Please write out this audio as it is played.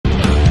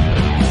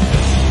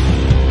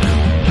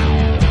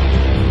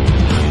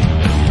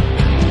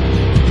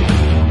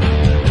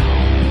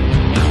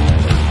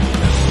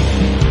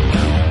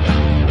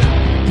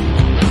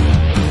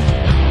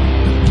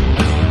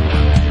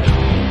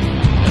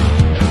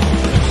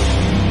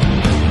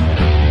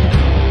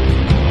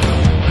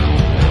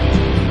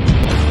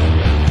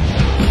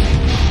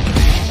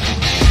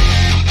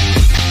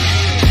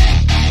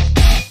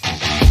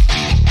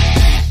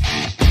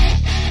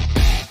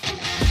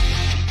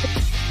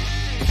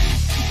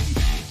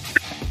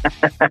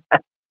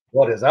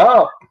What is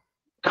up?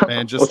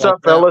 Man, just What's like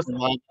up, fellas?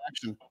 live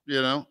action,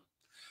 you know.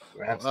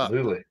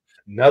 Absolutely.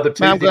 Another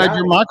Tuesday Man, I'm glad night.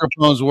 your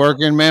microphone's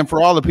working, man.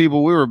 For all the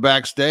people we were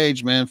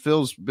backstage, man,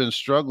 Phil's been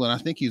struggling. I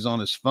think he's on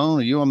his phone.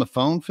 Are you on the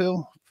phone,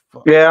 Phil?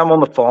 Yeah, I'm on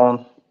the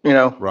phone. You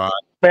know, Right.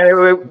 man,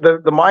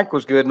 the mic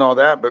was good and all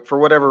that, but for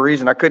whatever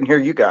reason, I couldn't hear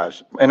you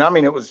guys. And I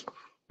mean, it was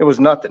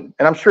nothing.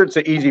 And I'm sure it's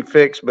an easy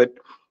fix, but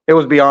it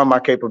was beyond my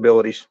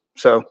capabilities.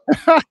 So,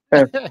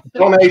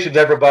 Donations,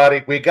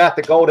 everybody. We got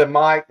the golden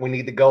mic. We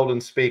need the golden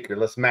speaker.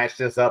 Let's match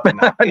this up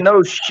tonight.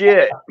 no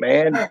shit,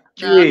 man.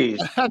 Jeez.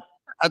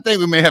 I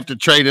think we may have to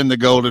trade in the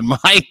golden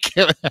mic.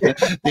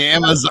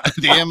 the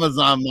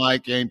Amazon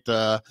mic ain't.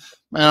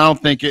 Man, I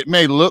don't think it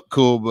may look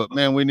cool, but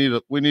man, we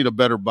need a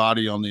better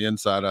body on the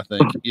inside. I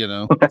think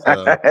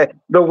So.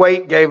 The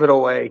weight gave it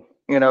away.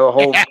 You know, a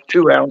whole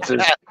 2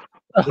 ounces.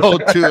 Oh,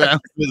 2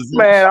 ounces.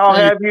 Man, I'll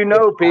have you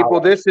know, people,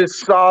 this is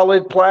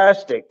solid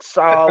plastic.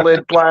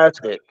 Solid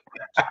plastic.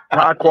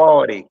 High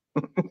quality.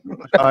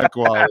 High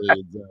quality,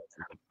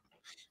 exactly.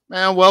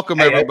 Man, welcome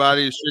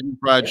everybody to Shiggin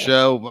Pride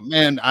Show. But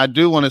man, I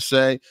do want to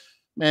say,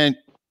 man,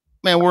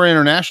 we're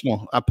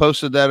international. I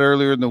posted that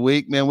earlier in the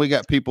week. Man, we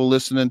got people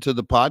listening to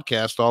the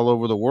podcast all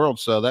over the world,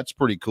 so that's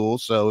pretty cool.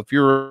 So if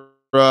you're,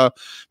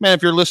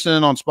 if you're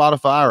listening on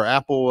Spotify or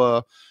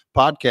Apple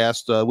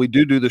podcast, we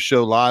do the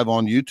show live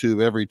on YouTube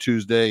every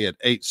Tuesday at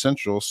 8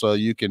 Central, so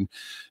you can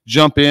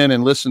jump in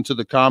and listen to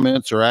the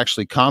comments or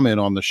actually comment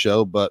on the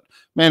show. But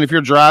man, if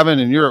you're driving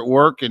and you're at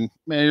work and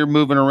man, you're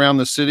moving around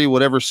the city,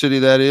 whatever city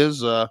that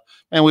is,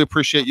 man, we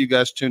appreciate you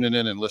guys tuning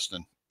in and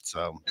listening.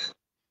 So,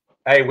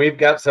 hey, we've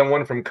got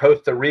someone from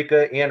Costa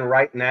Rica in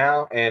right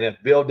now, and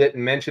if Bill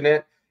didn't mention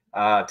it,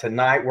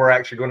 tonight we're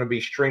actually going to be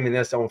streaming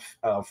this on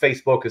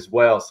Facebook as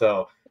well.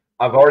 So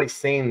I've already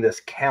seen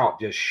this count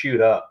just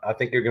shoot up. I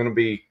think it's going to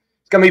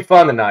be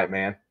fun tonight,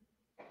 man.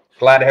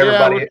 Glad to have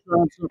everybody. We're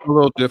trying something a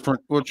little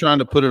different. We're trying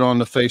to put it on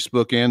the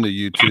Facebook and the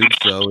YouTube,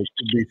 so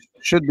it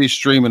should be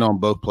streaming on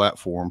both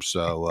platforms.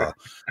 So,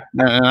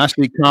 and I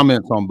see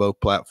comments on both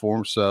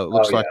platforms, so it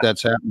looks like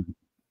that's happening.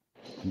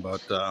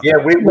 But yeah,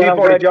 we've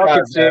already y'all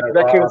can see.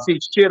 I can't see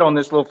shit on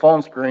this little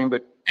phone screen,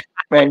 but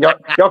man,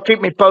 y'all keep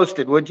me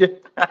posted, would you?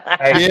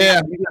 Yeah,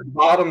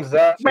 bottoms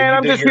up. Man,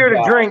 I'm just here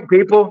to drink,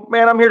 people.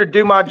 Man, I'm here to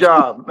do my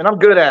job, and I'm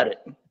good at it.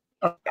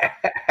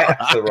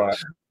 That's right.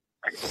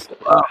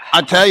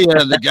 I tell you,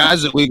 the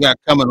guys that we got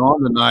coming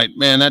on tonight,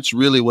 man, that's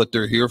really what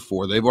they're here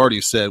for. They've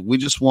already said, we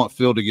just want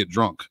Phil to get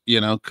drunk,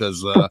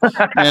 because,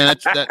 man,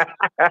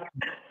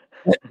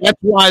 that's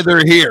why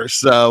they're here.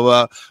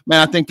 So,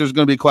 man, I think there's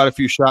going to be quite a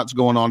few shots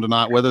going on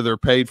tonight, whether they're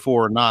paid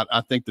for or not. I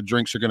think the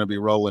drinks are going to be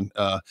rolling,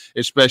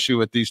 especially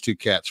with these two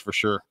cats for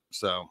sure.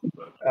 So,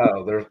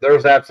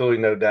 there's absolutely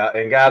no doubt.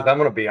 And guys, I'm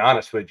going to be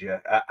honest with you.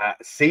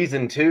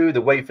 Season 2,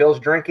 the way Phil's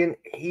drinking,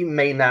 he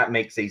may not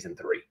make season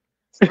 3.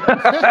 Just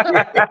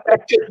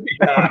be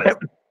honest.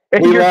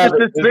 You're just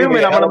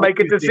assuming I'm going to make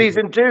it to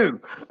season 2.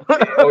 We're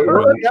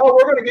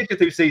going to get you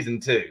through season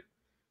 2.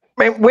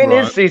 Man, when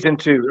is season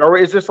 2? Or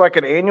is this like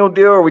an annual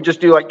deal, or we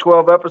just do like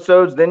 12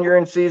 episodes, then you're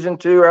in season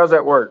 2? How's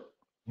that work?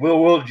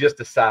 We'll just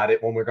decide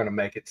it when we're going to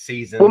make it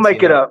seasons. We'll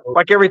make it up.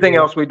 Like everything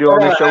else we do on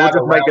this show, we'll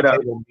just make it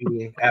up.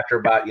 After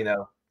about,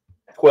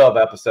 12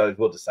 episodes,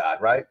 we'll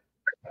decide, right?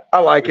 I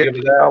like it.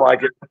 I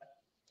like it.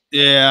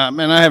 Yeah,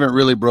 man, I haven't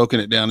really broken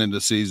it down into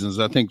seasons.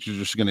 I think you're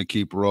just going to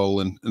keep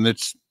rolling, and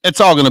it's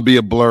all going to be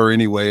a blur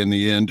anyway in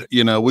the end.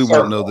 We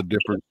won't know the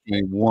difference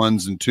between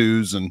 1s and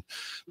 2s, and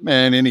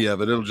man, any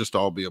of it, it'll just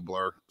all be a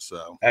blur.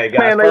 So, hey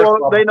guys, man,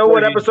 they know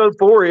what episode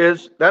 4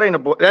 is. That ain't a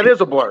blur. That is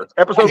a blur.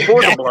 Episode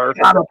 4 is a blur.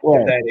 Not a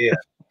blur. That is.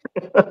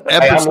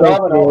 Episode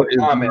 4 is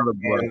not a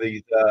blur.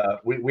 These,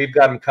 we've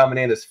got them coming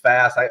in as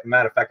fast.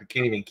 Matter of fact, I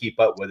can't even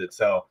keep up with it.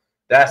 So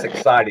that's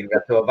exciting.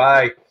 So if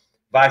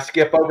I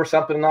skip over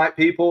something tonight,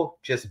 people,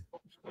 just,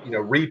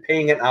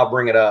 re-ping it, I'll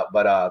bring it up.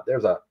 But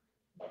there's a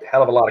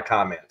hell of a lot of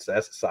comments.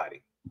 That's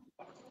exciting.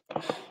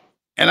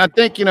 And I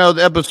think, the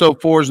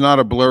episode 4 is not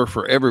a blur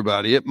for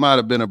everybody. It might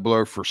have been a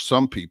blur for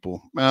some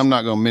people. I'm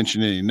not going to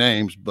mention any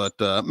names, but,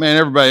 man,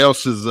 everybody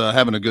else is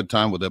having a good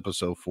time with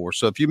episode 4.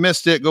 So if you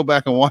missed it, go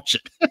back and watch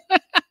it.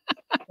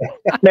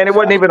 Man, it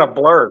wasn't even a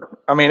blur.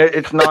 I mean,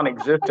 it's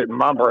non-existent in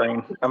my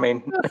brain. I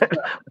mean,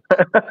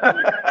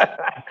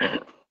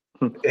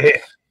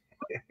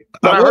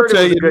 I heard it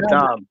was a good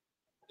time.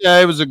 Yeah,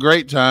 it was a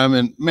great time.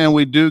 And man,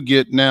 we do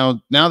get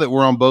now that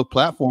we're on both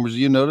platforms,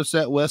 you notice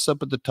that, Wes,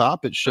 up at the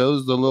top, it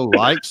shows the little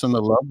likes and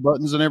the love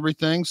buttons and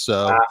everything.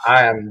 So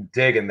I am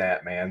digging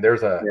that, man.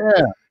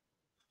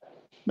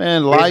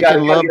 Man, like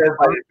and love.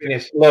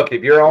 Look,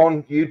 if you're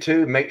on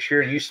YouTube, make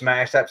sure you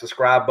smash that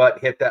subscribe button,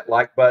 hit that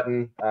like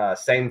button.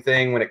 Same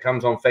thing when it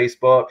comes on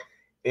Facebook.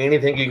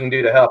 Anything you can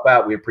do to help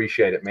out, we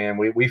appreciate it, man.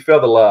 We feel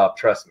the love,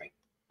 trust me.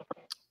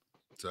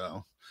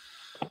 So,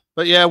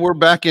 but yeah, we're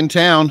back in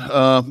town.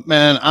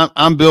 Man,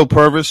 I'm Bill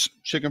Purvis,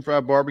 Chicken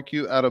Fried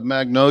Barbecue out of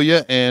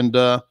Magnolia, and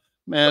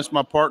man, it's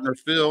my partner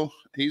Phil.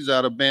 He's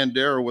out of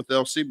Bandera with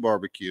LC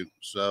Barbecue.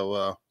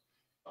 So,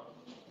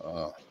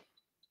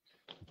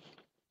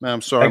 Man,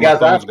 I'm sorry. Hey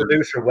guys, I'm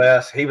producer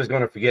Wes. He was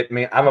going to forget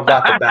me. I'm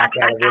about to back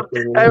out of this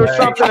thing. There was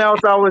something else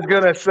I was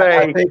going to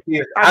say.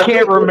 I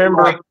can't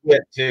remember.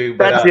 Too,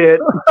 but, that's it.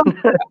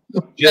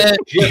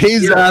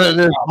 He's out of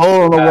this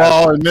hole in the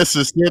wall in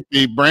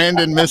Mississippi,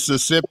 Brandon,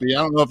 Mississippi.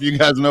 I don't know if you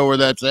guys know where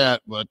that's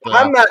at, but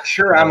I'm not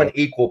sure I'm an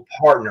equal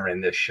partner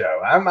in this show.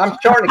 I'm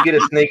starting to get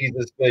a sneaky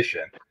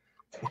suspicion.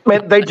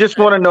 Man, they just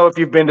want to know if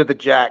you've been to the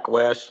Jack,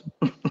 Wes.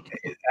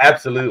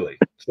 Absolutely.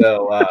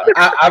 So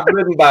I've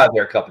ridden by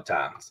there a couple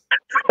times.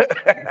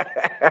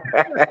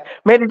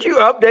 Man, did you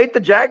update the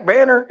Jack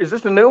banner? Is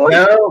this a new one?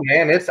 No,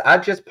 man. I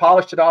just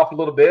polished it off a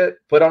little bit,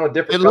 put on a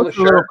different color shirt. It looks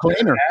a little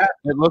cleaner.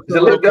 It looks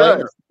a little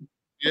cleaner.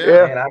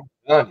 Yeah. Man, I'm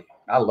done you.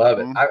 I love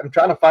it. I'm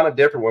trying to find a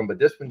different one, but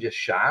this one just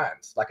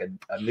shines like a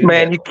new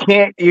man.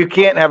 network. You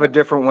can't have a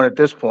different one at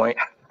this point.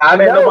 I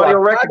know. Nobody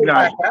will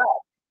recognize it.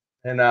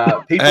 And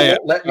people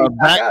won't let me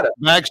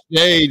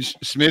backstage.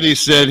 Smitty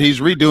said he's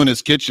redoing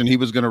his kitchen. He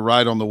was going to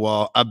write on the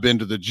wall, "I've been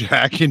to the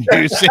Jack," and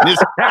you see his.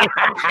 Hey,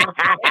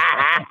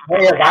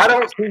 if I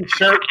don't see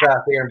shirts out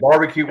there in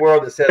barbecue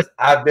world that says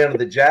 "I've been to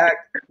the Jack,"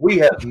 we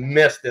have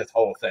missed this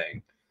whole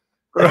thing.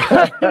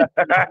 That's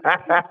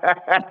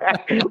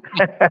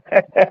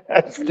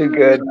too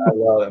good. I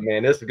love it,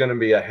 man. This is going to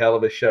be a hell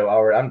of a show.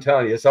 I'm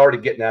telling you, it's already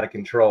getting out of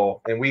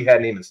control, and we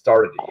hadn't even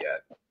started it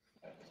yet.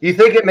 You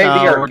think it may be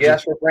our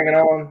guest we're bringing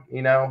on?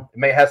 You know, it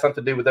may have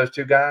something to do with those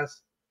two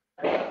guys.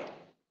 Man,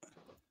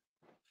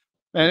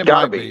 it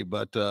might be,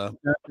 but I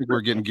think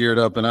we're getting geared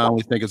up, and I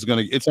only think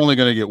it's only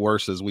gonna get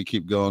worse as we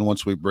keep going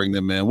once we bring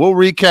them in. We'll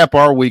recap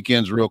our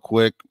weekends real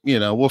quick. You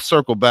know, we'll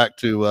circle back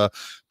to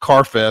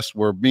Carfest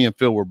where me and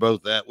Phil were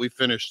both at. We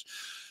finished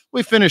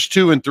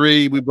 2 and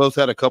 3. We both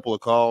had a couple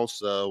of calls,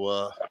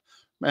 so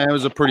man, it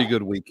was a pretty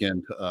good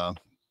weekend.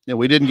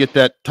 We didn't get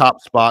that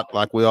top spot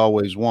like we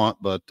always want,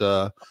 but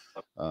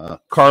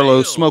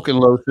Carlos Smoking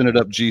Loaf ended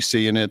up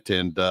GCing it,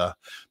 and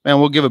man,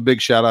 we'll give a big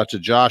shout out to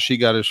Josh. He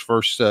got his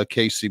first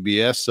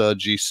KCBS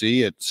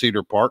GC at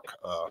Cedar Park.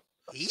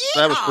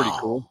 That was pretty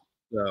cool.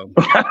 So.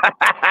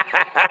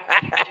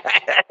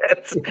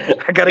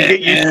 I gotta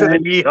get used to the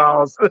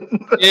yeehaws.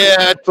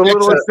 Yeah, it's a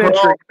little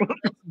eccentric.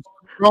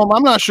 Chrome,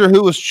 I'm not sure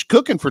who was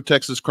cooking for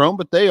Texas Chrome,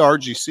 but they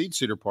RGC'd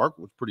Cedar Park.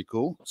 It was pretty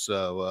cool.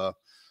 So,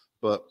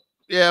 but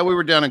yeah, we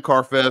were down in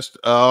Carfest.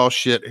 Oh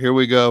shit, here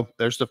we go.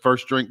 There's the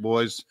first drink,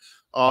 boys.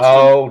 Austin.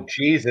 Oh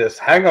Jesus!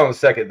 Hang on a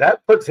second.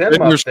 That puts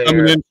him up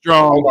there in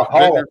strong. On the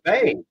Hall of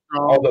Fame,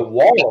 on the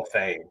Wall of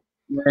Fame.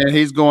 Man,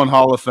 he's going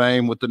Hall of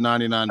Fame with the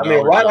 $99. I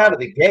mean, right out of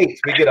the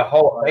gates, we get a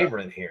Hall of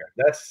Famer in here.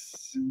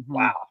 That's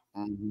wow.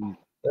 Mm-hmm.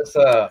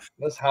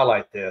 Let's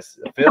highlight this.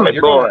 Phil,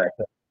 you're going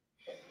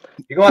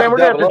man, we're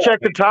gonna have to check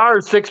the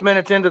tires 6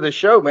 minutes into the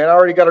show, man. I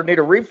already got to need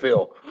a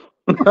refill.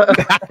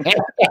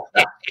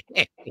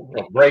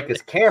 Break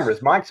his camera.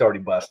 His mic's already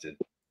busted.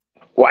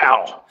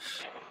 Wow.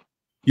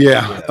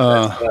 Yeah.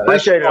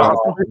 Appreciate it,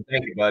 Austin.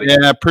 Thank you, buddy. Yeah,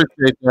 I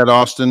appreciate that,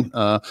 Austin.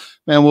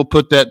 Man, we'll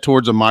put that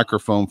towards a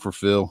microphone for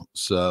Phil.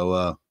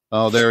 So,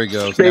 oh, there he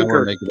goes.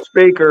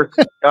 Speaker.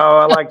 Oh,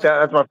 I like that.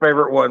 That's my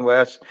favorite one,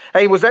 Wes.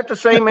 Hey, was that the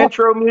same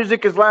intro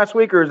music as last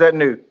week, or is that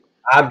new?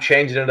 I'm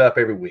changing it up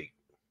every week.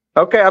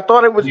 Okay, I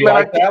thought it was. You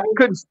like that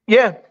one?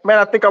 Yeah, man,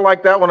 I think I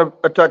like that one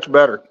a touch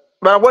better.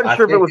 But I wasn't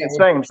sure if it was the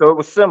same, so it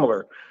was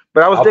similar.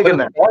 But I was digging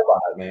that.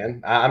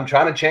 Man, I'm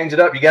trying to change it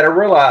up. You got to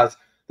realize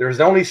there's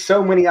only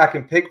so many I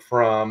can pick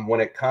from when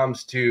it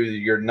comes to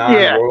your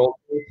non-royalty.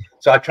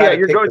 So I try.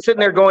 Yeah, you're sitting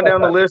there going down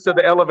the list of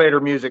the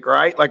elevator music,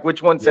 right? Like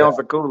which one sounds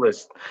the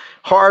coolest?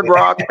 Hard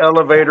rock,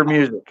 elevator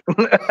music.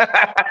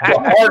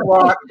 The hard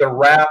rock, the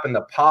rap, and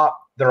the pop,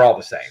 they're all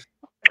the same.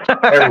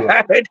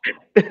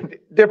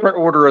 Different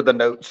order of the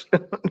notes.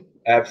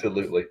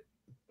 Absolutely.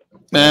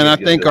 Man, I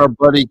think our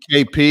buddy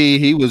KP,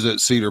 he was at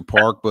Cedar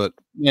Park, but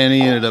man,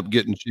 he ended up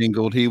getting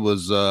jingled. He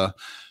was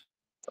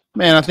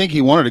man, I think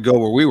he wanted to go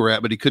where we were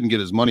at, but he couldn't get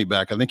his money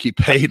back. I think he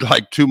paid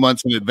like 2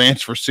 months in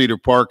advance for Cedar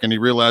Park, and he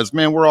realized,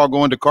 man, we're all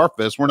going to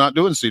Carfest. We're not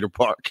doing Cedar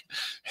Park.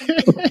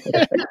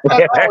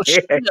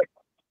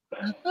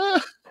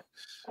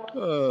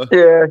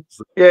 Yeah,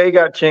 he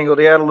got jingled.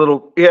 He had a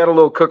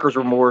little cooker's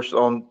remorse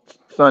on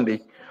Sunday.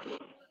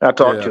 I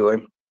talked to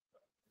him.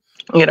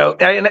 You know,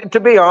 and to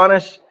be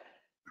honest,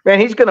 man,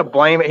 he's going to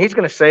blame it. He's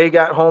going to say he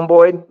got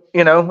homeboyed,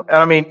 you know.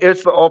 I mean,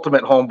 it's the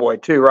ultimate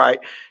homeboy too, right?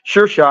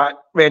 Sure shot.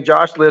 Man,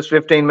 Josh lives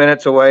 15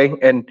 minutes away.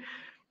 And,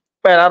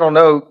 man, I don't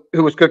know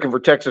who was cooking for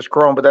Texas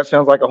Chrome, but that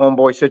sounds like a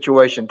homeboy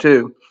situation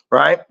too,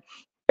 right?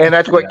 And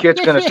that's what Kit's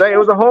going to say. It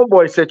was a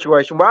homeboy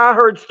situation. Well, I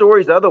heard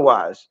stories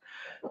otherwise.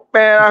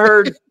 Man, I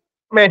heard,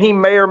 man, he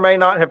may or may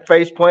not have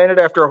face planted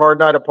after a hard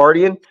night of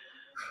partying.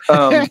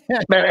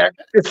 Man,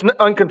 it's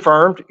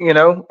unconfirmed, you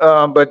know,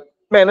 but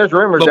man, there's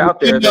rumors out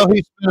there. You know,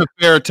 he spent a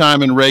fair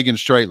time in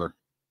Reagan's trailer,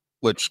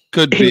 which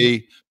could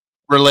be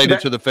related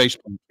to the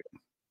Facebook.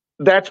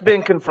 That's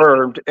been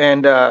confirmed.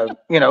 And,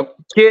 you know,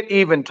 Kit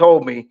even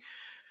told me,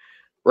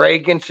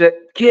 Reagan said,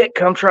 Kit,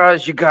 come try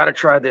this. You got to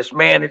try this.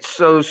 Man, it's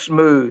so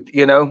smooth,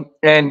 you know.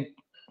 And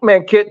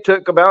man, Kit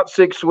took about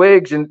 6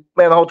 swigs, and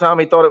man, the whole time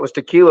he thought it was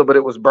tequila, but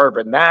it was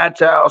bourbon. That's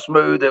how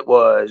smooth it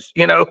was,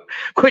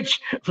 which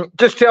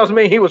just tells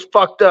me he was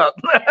fucked up.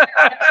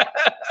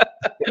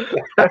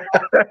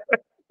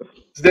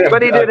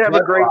 But he did have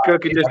a great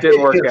cook. It just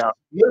didn't work out.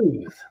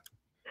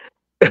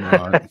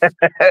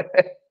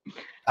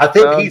 I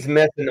think he's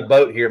missing the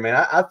boat here,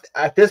 man.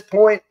 At this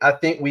point, I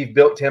think we've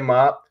built him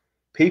up.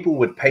 People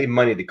would pay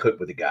money to cook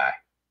with the guy.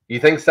 You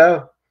think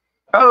so?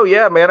 Oh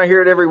yeah, man. I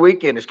hear it every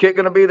weekend. Is Kit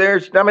going to be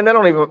there? I mean, they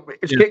don't even.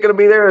 Is Kit going to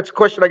be there? It's a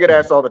question I get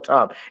asked all the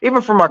time,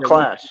 even from my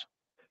class.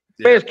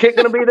 Man, is Kit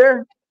going to be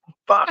there?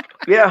 Fuck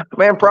yeah,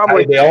 man.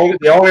 Probably. The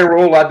only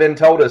rule I've been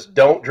told is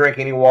don't drink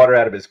any water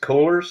out of his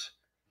coolers.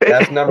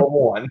 That's number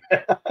one.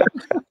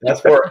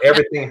 That's where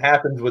everything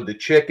happens with the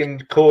chicken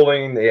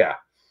cooling. Yeah.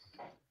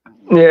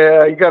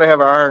 Yeah, you got to have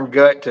an iron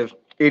gut to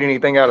eat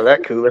anything out of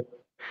that cooler.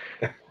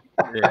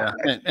 Yeah,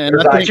 and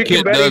I think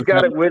you bet he's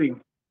got it with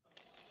him.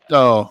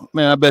 Oh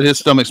man, I bet his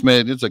stomach's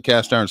made. It's a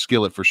cast iron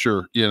skillet for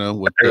sure.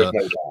 With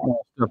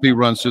if he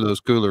runs through those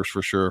coolers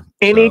for sure.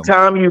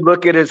 Anytime you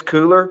look at his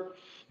cooler,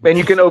 man,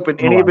 you can open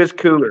any of his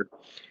cooler,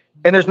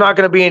 and there's not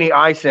going to be any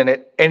ice in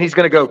it, and he's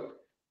going to go,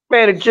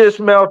 man, it just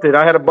melted.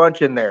 I had a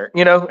bunch in there.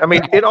 I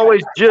mean, it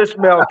always just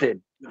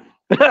melted.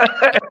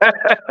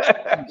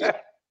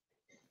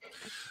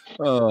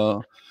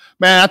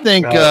 Man, I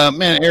think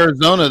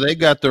Arizona, they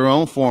got their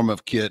own form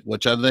of kit,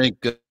 which I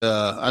think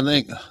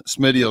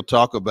Smitty will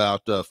talk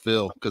about,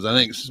 Phil, because I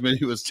think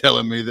Smitty was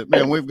telling me that,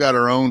 man, we've got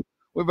our own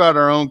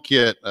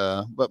kit,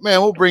 but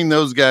man, we'll bring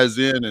those guys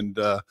in and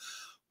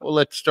we'll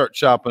let's start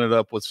chopping it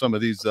up with some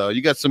of these.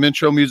 You got some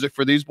intro music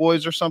for these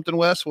boys or something,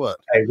 Wes? What?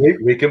 Hey,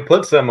 we can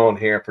put some on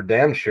here for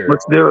damn sure.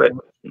 Let's do it.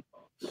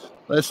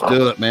 Let's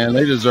do it, man.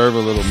 They deserve a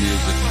little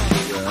music.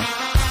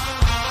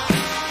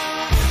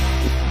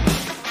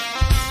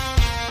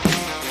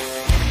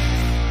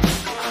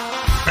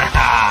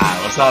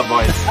 What's up,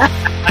 boys?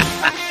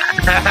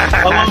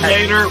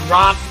 Elevator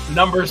rock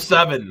number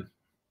 7.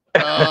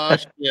 Oh,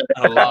 shit.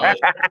 I love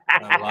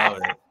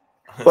it.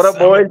 What up,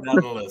 boys?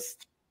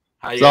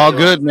 It's all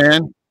good,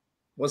 man.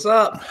 What's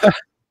up?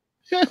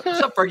 What's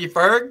up,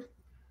 Ferg?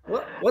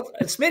 What?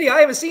 Smitty, I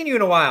haven't seen you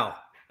in a while.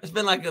 It's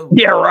been like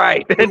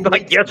right.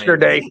 Like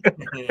yesterday.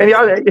 And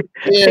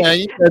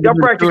y'all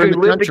practically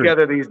live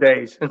together these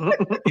days.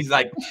 He's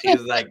like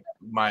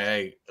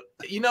my.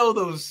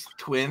 Those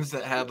twins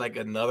that have like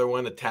another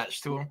one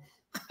attached to them?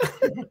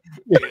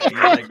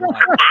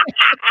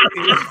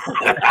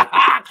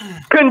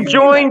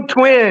 Conjoined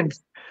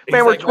twins.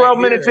 Man, we're 12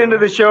 minutes into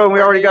the show and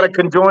we already got a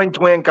conjoined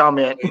twin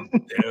comment. Dude,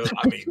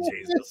 I mean,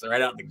 Jesus,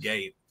 right out the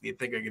gate. You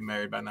think I get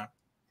married by now?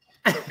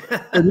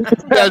 You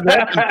guys have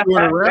been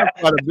touring around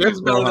quite a bit,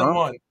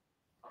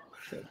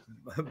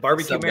 huh?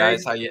 Barbecue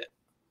guys, how you?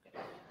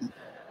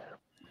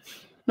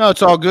 No,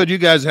 it's all good. You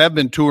guys have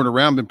been touring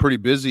around, been pretty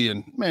busy,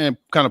 and man,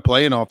 kind of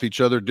playing off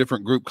each other,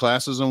 different group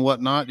classes and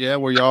whatnot. Yeah,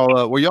 were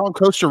y'all in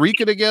Costa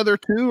Rica together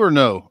too, or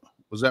no?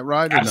 Was that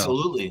right? Or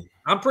Absolutely. No?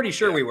 I'm pretty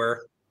sure we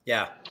were.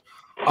 Yeah.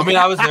 I mean,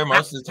 I was there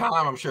most of the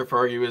time. I'm sure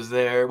Fergie was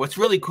there. What's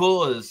really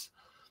cool is,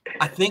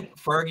 I think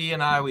Fergie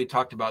and we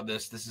talked about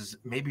this. This is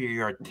maybe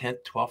our 10th,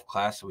 12th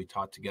class that we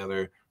taught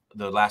together.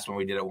 The last one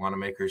we did at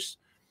Wanamakers.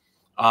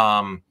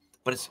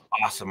 But it's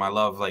awesome. I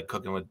love like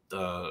cooking with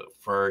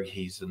Ferg.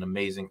 He's an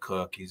amazing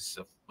cook. He's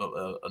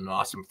an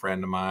awesome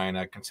friend of mine.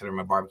 I consider him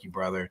my barbecue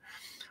brother.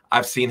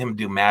 I've seen him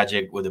do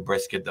magic with a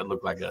brisket that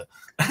looked like a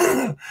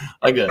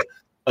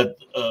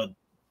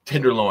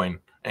tenderloin,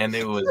 and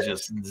it was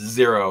just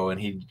zero. And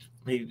he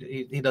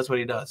does what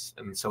he does,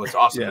 and so it's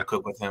awesome to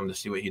cook with him, to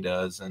see what he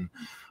does. And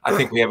I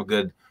think we have a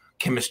good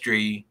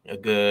chemistry, a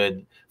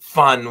good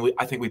fun.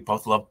 I think we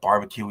both love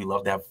barbecue. We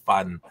love to have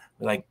fun.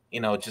 Like,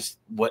 just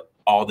what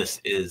all this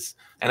is,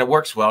 and it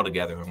works well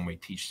together when we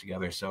teach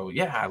together. So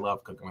yeah, I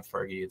love cooking with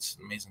Fergie. It's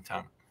an amazing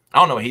time. I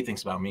don't know what he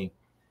thinks about me.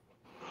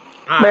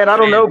 Man, I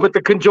don't know, but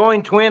the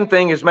conjoined twin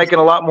thing is making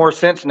a lot more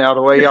sense now,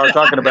 the way y'all are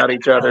talking about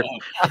each other.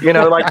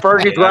 Like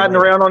Fergie's riding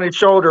around on his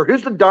shoulder.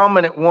 Who's the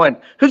dominant one?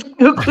 Who's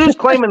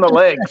claiming the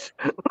legs?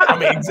 I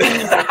mean,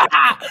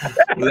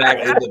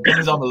 exactly. It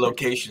depends on the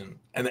location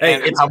and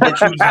how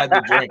much you had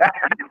to drink.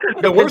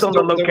 The worst on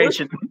the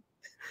location.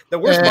 The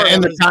worst part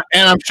and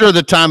I'm sure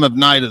the time of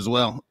night as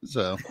well.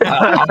 So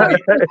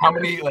how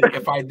many like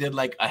if I did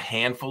like a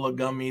handful of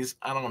gummies,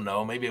 I don't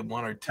know, maybe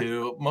 1 or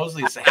 2.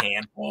 Mostly it's a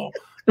handful.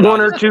 1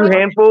 or 2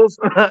 handfuls.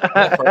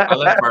 I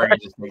let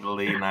Fergie just take the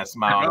lead, and I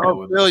smile.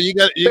 Oh, Phil, you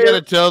got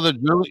to tell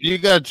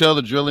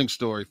the drilling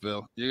story,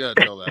 Phil. You got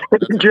to tell that.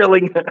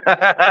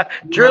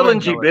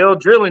 Drilling G, Bill.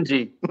 Drilling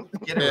G.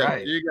 Get it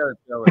right. You got to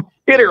tell it.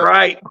 Get it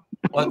right.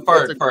 Well,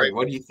 Fergie,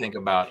 what do you think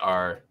about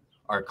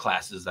our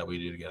classes that we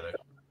do together?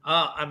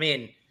 I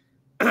mean,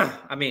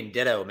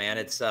 ditto, man.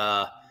 It's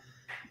one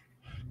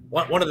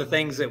of the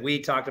things that we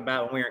talked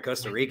about when we were in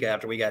Costa Rica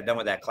after we got done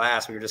with that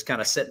class. We were just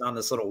kind of sitting on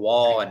this little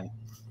wall and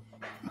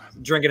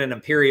drinking an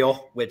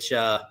Imperial, which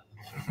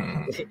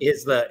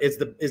is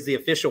the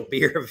official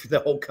beer of the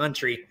whole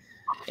country.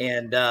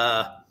 And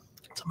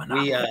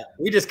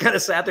we just kind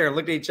of sat there and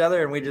looked at each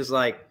other, and we just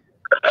like,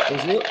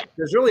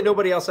 there's really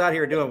nobody else out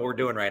here doing what we're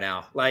doing right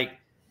now. Like,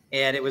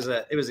 and it was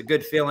a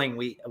good feeling.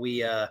 We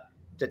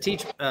to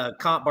teach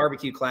comp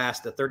barbecue class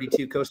to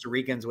 32 Costa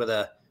Ricans with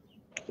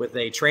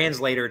a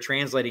translator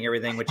translating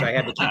everything, which I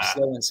had to keep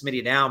slowing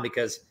Smitty down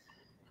because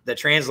the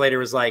translator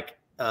was like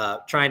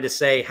trying to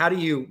say, how do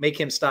you make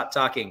him stop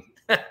talking?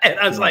 And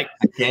I was like,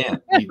 I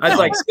can't. I was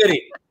like, Smitty,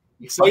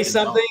 say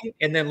something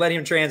and then let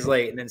him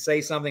translate and then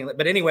say something.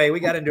 But anyway, we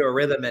got into a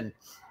rhythm and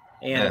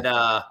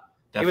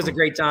it was a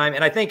great time.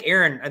 And I think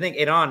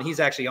Adon,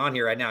 he's actually on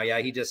here right now. Yeah,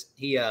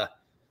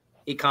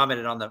 he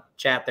commented on the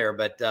chat there,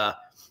 but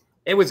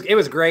it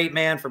was great,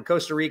 man. From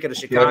Costa Rica to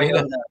Chicago,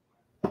 to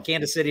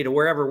Kansas City to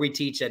wherever we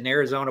teach in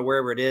Arizona,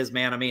 wherever it is,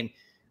 man. I mean,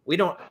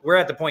 we're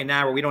at the point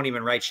now where we don't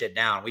even write shit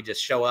down. We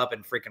just show up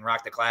and freaking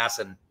rock the class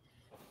and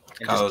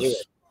just do it.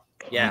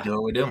 Yeah, we do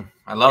what we do.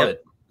 I love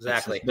it.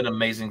 Exactly. It's been an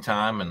amazing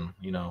time, and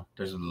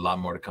there's a lot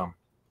more to come.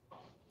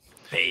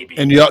 Baby.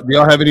 And do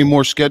y'all have any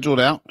more scheduled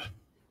out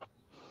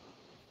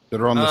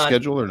that are on the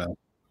schedule or no?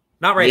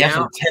 Not right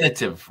now.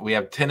 We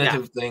have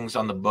tentative things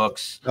on the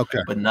books,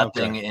 but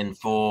nothing in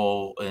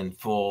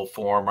full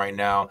form right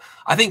now.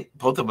 I think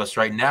both of us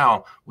right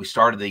now, we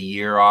started the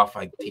year off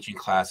like teaching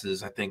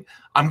classes. I think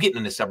I'm getting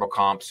into several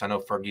comps. I know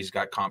Fergie's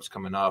got comps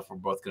coming up. We're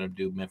both going to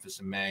do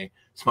Memphis in May,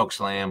 Smoke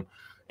Slam,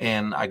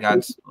 and I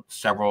got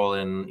several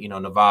in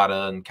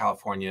Nevada and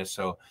California.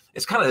 So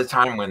it's kind of the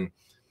time when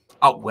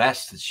out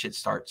west the shit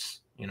starts,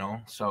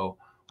 So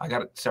I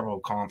got several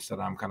comps that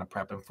I'm kind of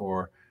prepping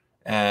for.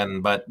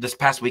 But this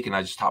past weekend,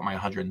 I just taught my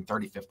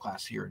 135th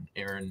class here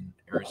in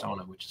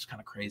Arizona, which is kind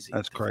of crazy.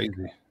 That's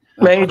crazy.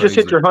 Man, you just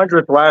hit your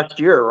 100th last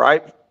year,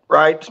 right?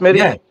 Right,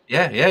 Smitty?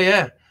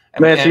 Yeah.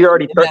 Man, so you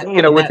already,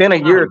 within a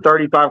year,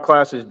 35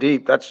 classes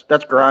deep. That's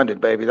grinded,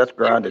 baby. That's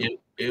grinded.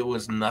 It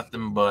was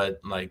nothing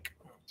but like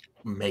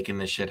making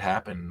this shit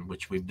happen,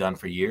 which we've done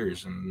for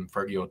years. And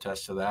Fergie will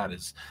attest to that.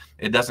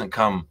 It doesn't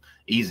come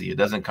easy. It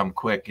doesn't come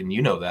quick. And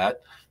you know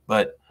that.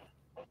 But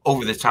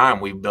over the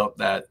time, we built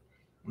that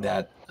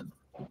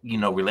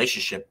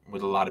relationship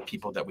with a lot of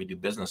people that we do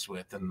business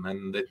with,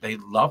 and they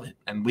love it,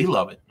 and we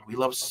love it. We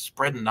love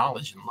spreading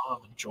knowledge and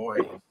love and joy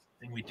in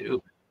everything we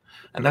do,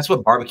 and that's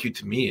what barbecue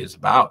to me is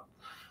about.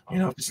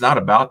 If it's not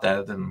about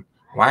that, then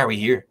why are we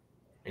here?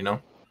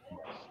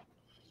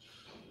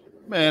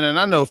 Man, and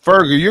I know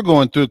Ferg, you're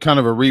going through kind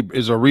of a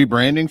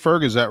rebranding.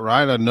 Ferg, is that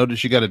right? I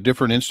noticed you got a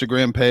different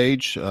Instagram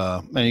page.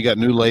 Man, you got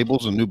new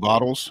labels and new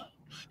bottles.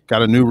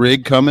 Got a new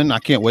rig coming. I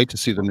can't wait to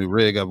see the new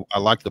rig. I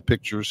like the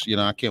pictures.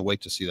 I can't wait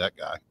to see that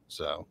guy.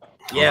 So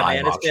yeah,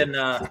 man, it's been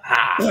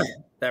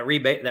that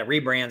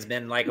rebrand's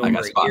been like over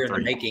a year in the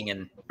making,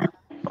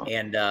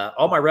 and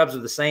all my rubs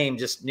are the same,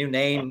 just new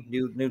name,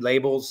 new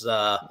labels.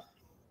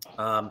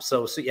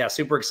 So yeah,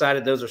 super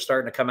excited. Those are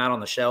starting to come out on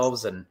the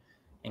shelves and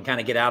kind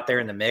of get out there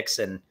in the mix.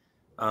 And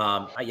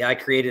I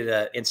created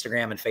an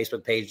Instagram and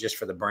Facebook page just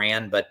for the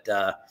brand, but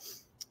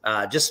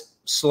just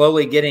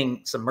slowly getting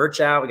some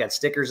merch out. We got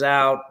stickers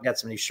out, got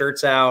some new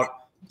shirts out,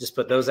 just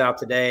put those out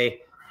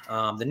today.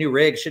 The new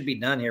rig should be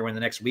done here in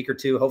the next week or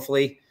two,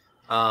 hopefully.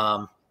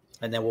 And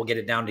then we'll get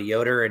it down to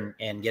Yoder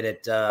and get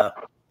it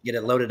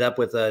loaded up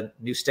with a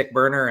new stick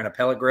burner and a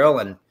pellet grill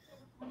and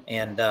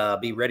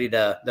be ready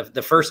to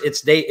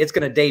it's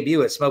going to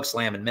debut at Smoke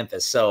Slam in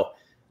Memphis. So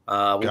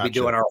we'll be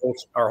doing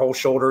our whole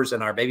shoulders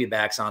and our baby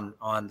backs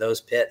on those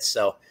pits.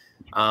 So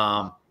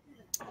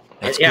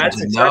it's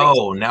exciting.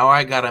 Now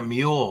I got a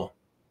mule.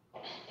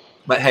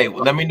 But hey,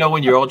 let me know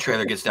when your old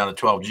trailer gets down to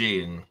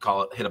 12G and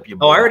hit up your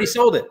boy. Oh, I already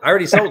sold it.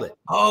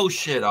 Oh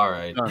shit! All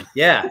right.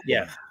 Yeah.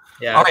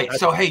 All right.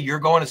 So hey, you're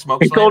going to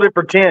Smoke Slam. He sold it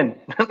for 10.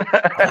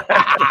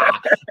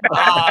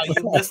 You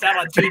missed out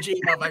on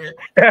 2G,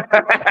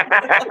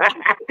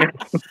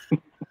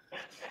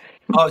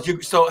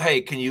 motherfucker. So hey,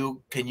 can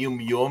you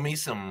mule me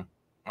some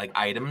like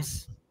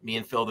items? Me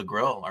and Phil the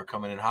Grill are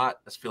coming in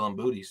hot. Let's feeling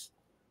booties.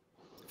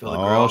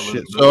 Oh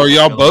shit! So are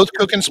y'all both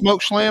cooking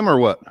Smoke Slam or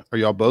what? Are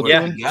y'all both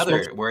doing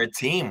together? We're a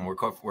team. We're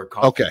called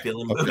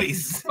Feeling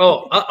Booties.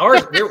 Oh,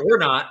 ours we're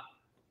not.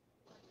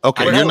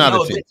 Okay, you're not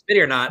a team.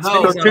 Smitty or not?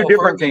 No, two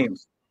different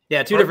teams.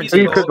 Yeah, two different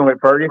teams. Who are teams. you cooking with,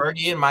 Fergie?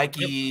 Fergie and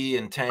Mikey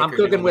and Tank. I'm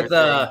cooking with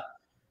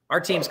our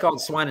team's called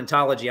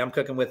Swinentology. I'm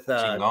cooking with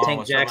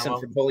Tank Jackson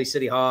from Holy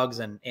City Hogs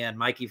and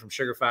Mikey from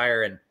Sugar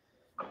Fire, and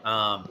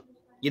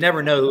you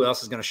never know who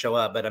else is going to show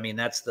up, but I mean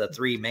that's the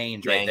three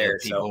mains right there.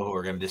 People who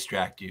are going to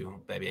distract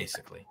you,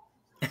 basically.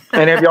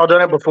 And have y'all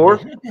done it before?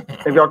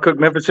 Have y'all cooked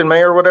Memphis in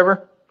May or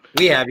whatever?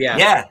 We have,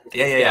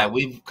 yeah.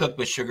 We've cooked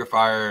with Sugar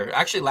Fire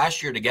actually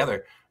last year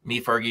together.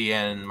 Me, Fergie,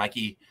 and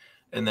Mikey,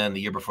 and then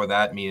the year before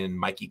that, me and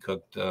Mikey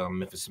cooked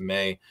Memphis in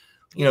May.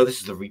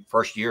 This is the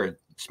first year at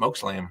Smoke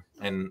Slam,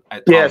 and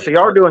so y'all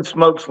are doing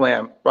Smoke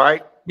Slam,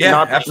 right? Yeah,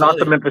 not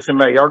the Memphis in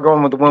May. Y'all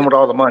going with the one with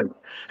all the money.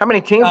 How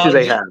many teams do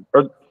they have?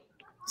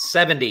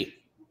 70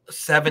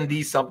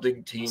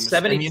 something teams.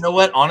 70. And you know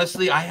what?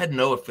 Honestly, I had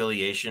no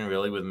affiliation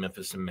really with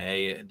Memphis in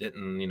May. It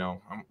didn't,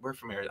 we're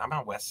from here. I'm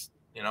out west,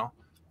 I'll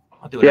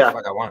do whatever the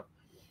fuck I want.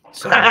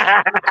 So,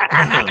 I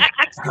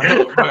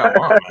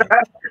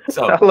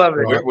love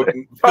it.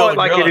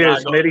 Like it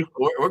is, Smitty.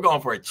 We're going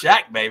for a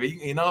check, baby.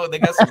 You know, they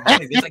got some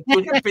money. It's like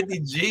 250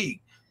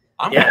 G.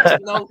 We're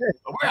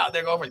out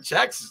there going for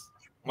checks.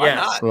 Why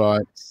not?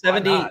 Right.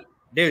 70,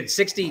 dude,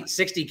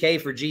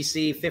 60K for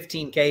GC,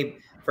 15K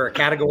for a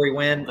category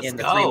win in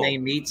the 3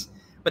 main meets.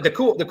 But the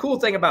cool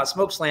thing about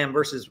Smoke Slam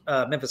versus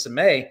Memphis in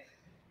May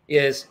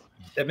is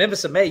at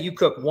Memphis in May, you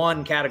cook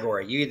one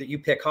category. You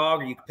pick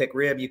hog or you pick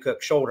rib, you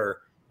cook shoulder.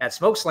 At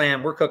Smoke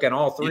Slam, we're cooking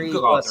all 3. You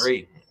cook all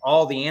 3.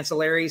 All the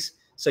ancillaries.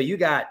 So you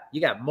got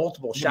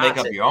multiple shots. Make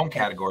up your own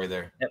category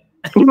there.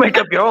 You make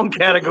up your own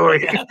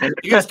category.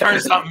 You just turn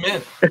something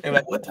in. And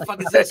like, what the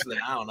fuck is this?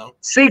 I don't know.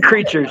 Sea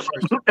creatures.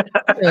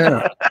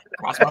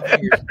 Cross my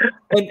fingers.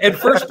 And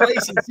first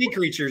place in sea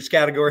creatures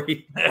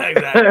category.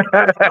 Exactly.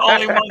 The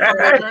only one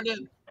that turned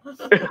in.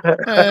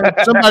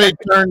 Somebody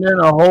turned in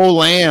a whole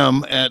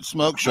lamb at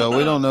Smoke Show.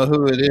 We don't know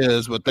who it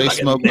is, but they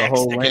smoked the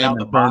whole lamb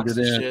and burned it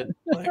in.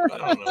 Like, I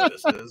don't know what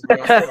this is.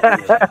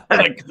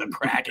 Like the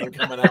Kraken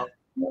coming out.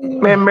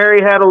 Man,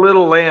 Mary had a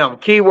little lamb.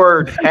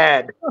 Keyword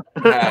had.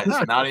 Has,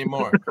 not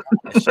anymore.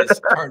 It's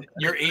just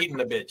you're eating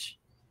the bitch.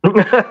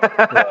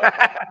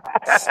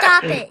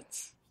 Stop it.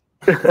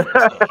 I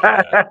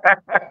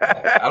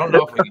don't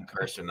know if we can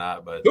curse or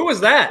not, but who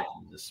was that?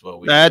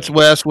 That's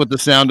Wes with the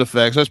sound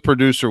effects. That's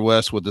producer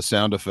Wes with the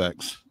sound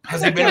effects.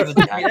 Has he been to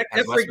the Jack?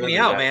 That freaked me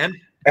out, man.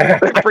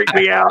 That freaked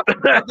me out.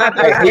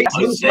 He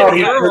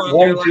took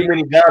one too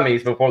many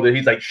dummies before that.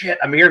 He's like, shit,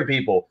 I'm hearing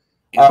people.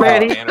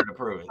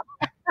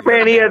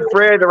 Man, he had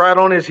Fred right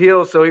on his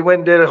heels, so he went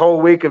and did a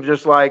whole week of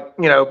just like,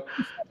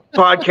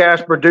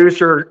 podcast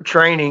producer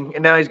training,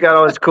 and now he's got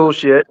all this cool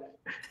shit.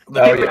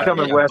 Keep it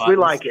coming, Wes. We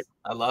like it.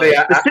 I love it.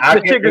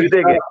 The chickens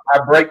dig it. I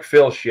break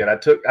Phil shit. I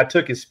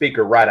took his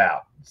speaker right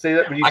out. See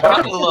that?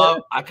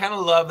 I kind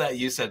of love that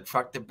you said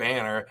fuck the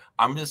banner.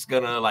 I'm just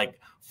gonna like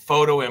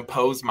photo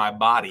impose my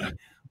body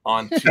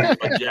onto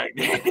a Jack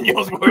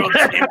Daniels World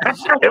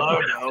Championship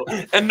logo,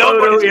 and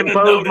nobody's gonna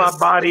notice my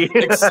body.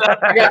 Except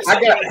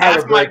when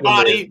half my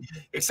body,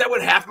 except when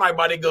half my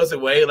body goes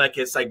away, like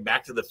it's like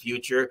Back to the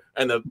Future,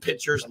 and the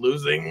picture's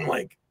losing.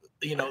 Like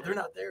they're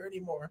not there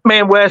anymore.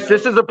 Man, Wes,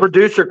 this is a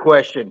producer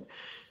question.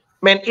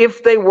 Man,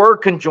 if they were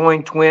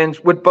conjoined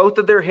twins, would both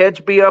of their heads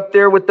be up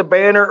there with the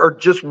banner or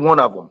just one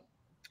of them?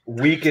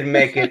 We can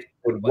make it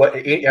with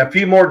a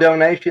few more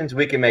donations.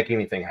 We can make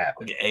anything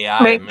happen.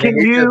 AI, man, can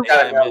you?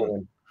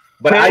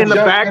 But man, in the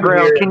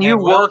background, can you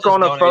work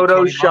on a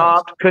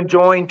Photoshop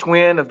conjoined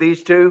twin of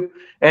these two?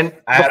 And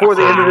before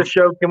the end of the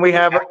show, can we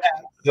have it?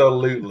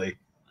 Absolutely.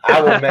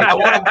 I will make it.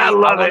 I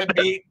love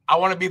it. I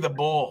want to be the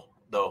bull.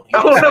 Though.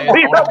 I want to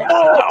be the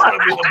bull.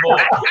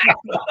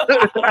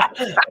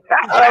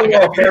 I don't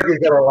know if Fergie's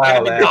going to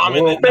allow that.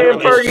 Man,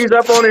 Fergie's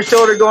up on his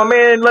shoulder going,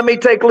 man, let me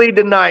take lead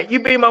tonight.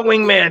 You be my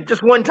wingman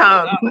just one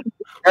time.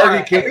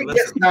 Fergie, can you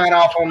get sign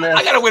off on this?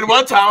 I got to win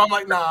one time. I'm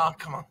like, nah,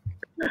 come on.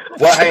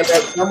 Well, hey,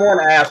 look, someone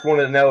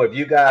wanted to know if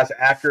you guys,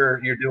 after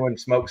you're doing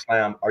Smoke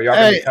Slam, are y'all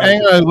going to be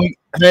coming?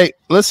 Hey,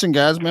 listen,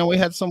 guys, man, we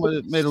had somebody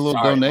that made a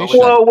little donation.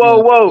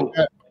 Whoa.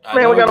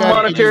 Man, we got a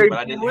monetary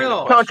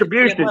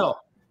contribution.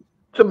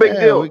 It's a big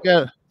deal.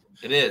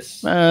 It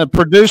is.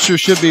 Producers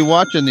should be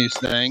watching these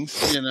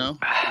things,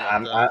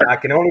 I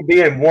can only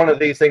be in one of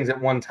these things at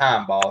one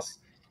time, boss.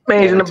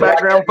 Man, he's in the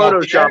background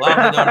Photoshop.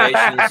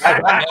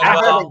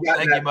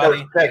 Thank you,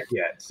 buddy.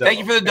 Thank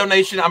you for the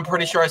donation. I'm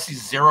pretty sure I see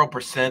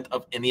 0%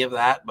 of any of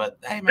that, but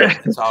hey, man,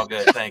 it's all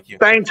good. Thank you.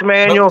 Thanks,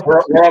 Manuel.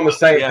 We're on the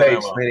same page,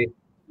 Smitty.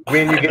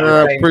 When you get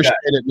the same appreciate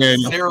it,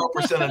 Manuel.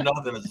 0% of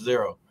nothing is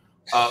 0.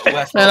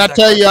 Man, I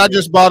tell you, I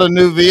just bought a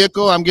new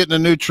vehicle. I'm getting a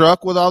new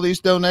truck with all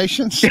these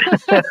donations.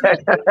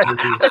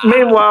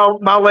 Meanwhile,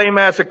 my lame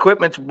ass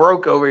equipment's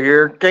broke over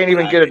here. Can't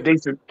even get a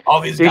decent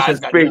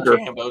speaker.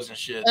 And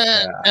shit.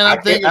 And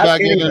I'm thinking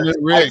about getting a new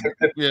rig.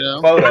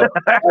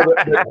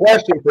 The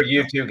question for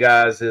you two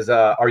guys is: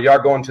 are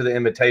y'all going to the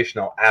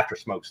Invitational after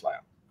Smoke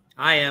Slam?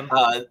 I am.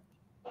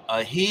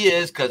 He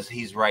is, because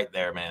he's right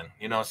there, man.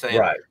 You know what I'm saying?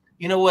 Right.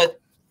 You know what?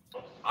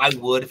 I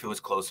would if it was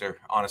closer.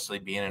 Honestly,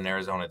 being in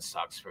Arizona, it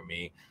sucks for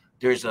me.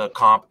 There's a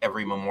comp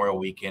every Memorial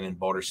Weekend in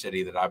Boulder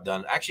City that I've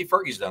done. Actually,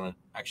 Fergie's done it.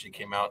 Actually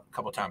came out a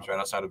couple times right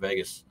outside of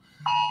Vegas.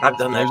 I've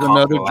done that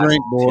comp for the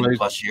last 10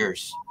 plus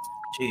years.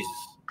 Jesus.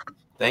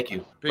 Thank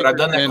you. But I've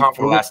done that comp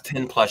for the last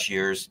 10 plus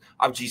years.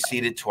 I've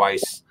GC'd it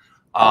twice.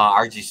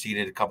 I GC'd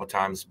it a couple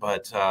times.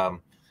 But to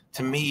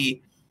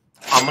me,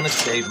 I'm going to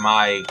save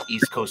my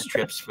East Coast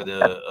trips for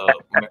the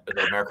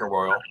American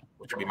Royal.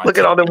 Look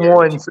at all them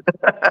ones.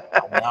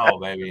 No,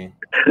 baby.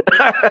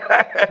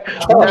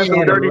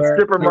 Some dirty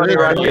stripper money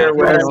right here.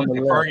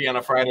 Fergie on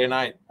a Friday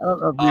night. I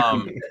don't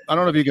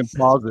know if you can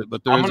pause it, but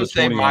I'm going to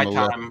save my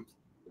time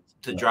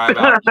to drive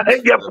out.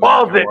 Yeah,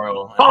 pause it.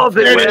 Pause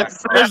it.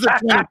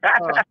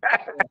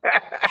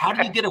 How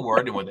do you get a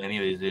word in with any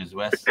of these dudes,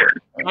 Wes?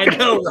 I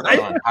know,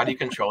 right? How do you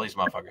control these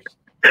motherfuckers?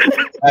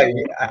 Hey,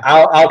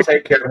 I'll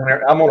take care of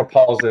it. I'm going to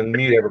pause and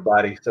mute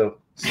everybody so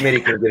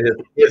Smitty can get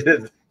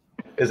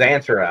his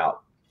answer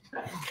out.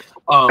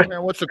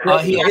 What's the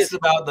question? He asked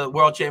about the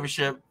World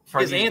Championship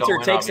His answer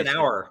takes an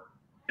hour.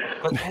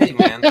 But hey,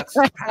 man, that's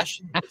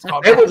passion.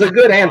 It was a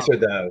good answer,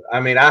 though. I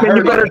mean, I heard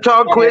you better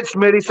talk quick,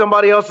 Smitty.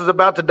 Somebody else is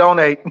about to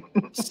donate.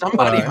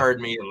 Somebody heard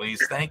me at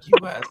least. Thank you,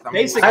 Wes.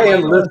 Basically, I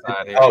am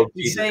listening. Oh,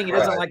 he's saying he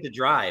doesn't like to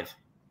drive.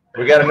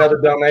 We got another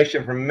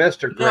donation from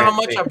Mr. Grant. You know how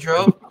much I've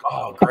drove?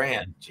 Oh,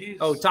 Grant. Jeez.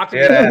 Oh, talk to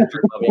me.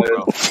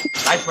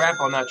 Nice wrap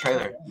on that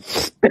trailer.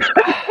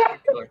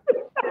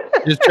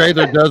 His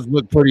trailer does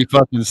look pretty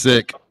fucking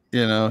sick.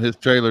 You know, his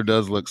trailer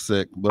does look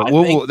sick. But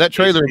that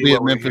trailer will be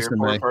at Memphis in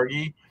May.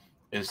 Fergie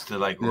is to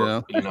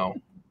the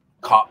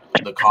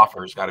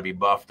coffers got to be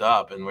buffed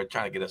up, and we're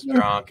trying to get us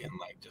drunk and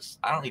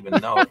I don't even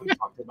know if we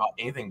talked about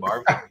anything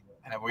barbecue.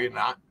 Have we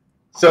not?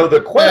 So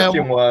the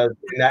question was,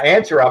 and the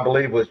answer I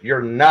believe was,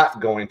 you're not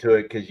going to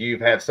it because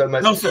you've had so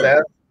much success.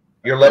 Sir.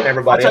 You're letting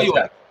everybody else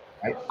have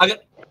it, right?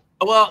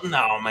 Well,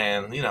 no,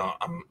 man. You know,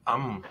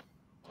 I'm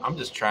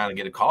just trying to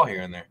get a call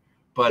here and there,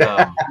 but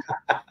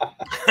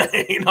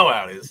you know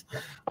how it is.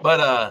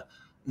 But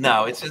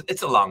no,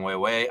 it's a long way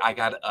away. I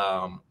got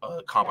a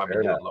comp I've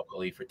been doing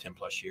locally for 10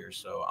 plus years,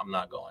 so I'm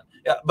not going.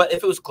 Yeah, but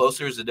if it was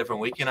closer, it's a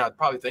different weekend, I'd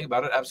probably think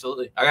about it.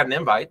 Absolutely, I got an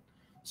invite,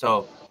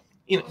 so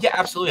yeah,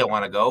 absolutely, I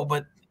want to go,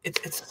 but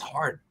it's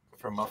hard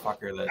for a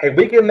motherfucker that. Hey,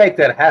 we can make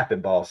that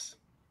happen, boss.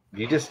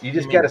 You just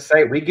got to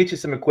say we get you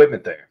some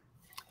equipment there.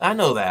 I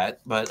know that,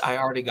 but I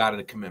already got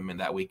a commitment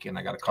that weekend.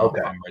 I got a call.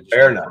 Okay,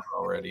 fair enough.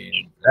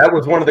 Already. That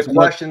was one of the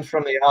questions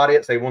from the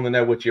audience. They want to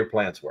know what your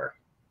plans were.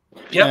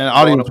 Yeah, the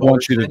audience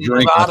wants you to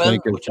drink. I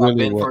think it's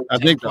really what I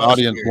think the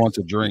audience wants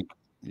a drink.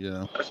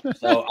 Yeah.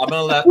 So I'm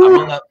gonna let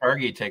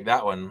Fergie take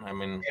that one. I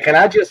mean, can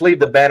I just leave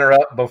the banner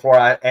up before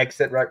I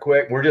exit right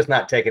quick? We're just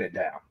not taking it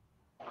down.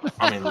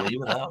 I mean,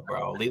 leave it up,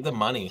 bro. Leave the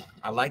money.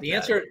 I like the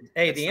answer.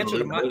 Hey, the answer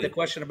to the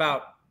question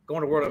about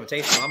going to World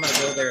Invitational, I'm gonna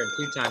go there and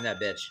two-time that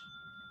bitch.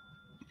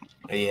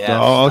 Yeah.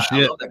 Oh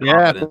shit.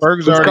 Yeah.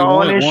 Ferg's already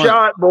calling his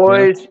shot,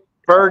 boys. Yeah.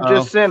 Ferg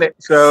just sent it.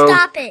 So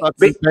stop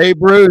it.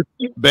 Babe Ruth.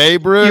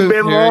 Babe Ruth. You've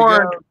been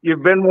warned.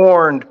 You've been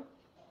warned.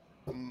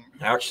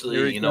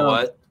 Actually, you know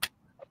what?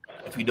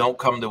 If you don't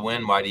come to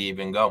win, why do you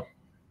even go?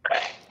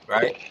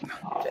 Right?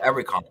 To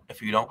every comp.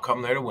 If you don't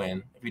come there to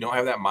win, if you don't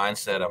have that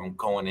mindset, I'm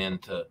going in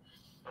to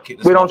kick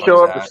this. We don't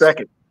show up for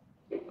second.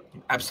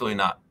 Absolutely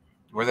not.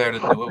 We're there to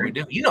do what we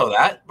do. You know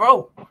that,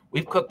 bro.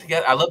 We've cooked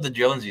together. I love the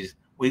Drillingies.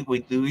 We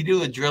do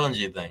the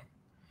Drillingy thing.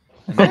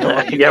 And you know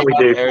what? Yeah, we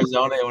do.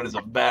 Arizona, it was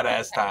a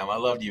badass time. I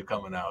loved you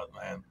coming out,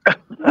 man.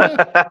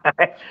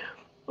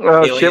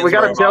 Oh shit! We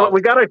gotta tell it.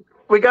 We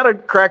gotta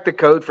crack the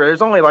code for it.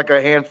 There's only like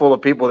a handful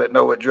of people that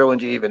know what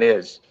Drillingy even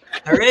is.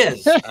 There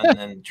is,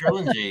 and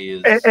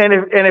Drillingy is. And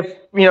if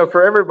you know,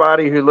 for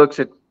everybody who looks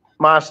at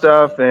my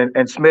stuff and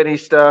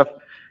Smitty's stuff,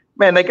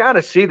 man, they got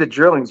to see the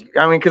drillings.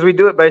 I mean, because we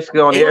do it basically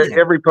on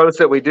every post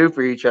that we do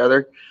for each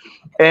other.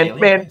 And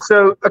man,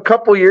 so a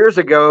couple years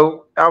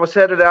ago, I was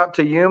headed out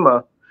to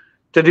Yuma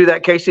to do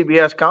that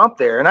KCBS comp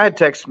there, and I had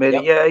text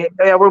Smitty,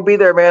 yeah, we'll be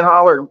there, man.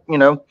 Holler, you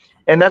know.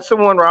 And that's the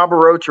one Robert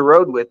Rocha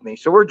rode with me.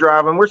 So we're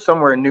driving. We're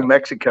somewhere in New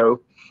Mexico,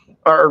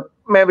 or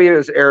maybe it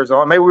was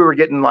Arizona. Maybe we were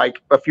getting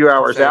like a few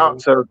hours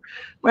out. So,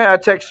 man, I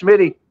text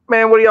Smitty,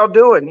 man, what are y'all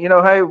doing? You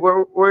know, hey,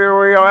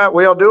 where y'all at?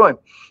 What y'all doing?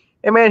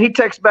 And man, he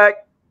texts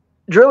back,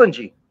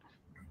 Drillingy.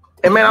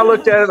 And man, I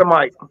looked at it. I'm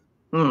like,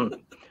 man,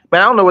 I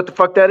don't know what the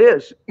fuck that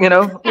is. You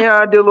know, yeah,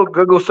 I do a little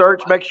Google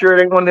search, make sure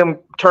it ain't one of them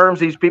terms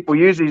these people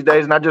use these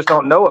days, and I just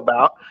don't know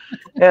about.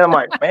 And I'm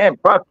like, man,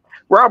 fuck,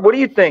 Rob, what do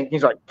you think?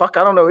 He's like, fuck,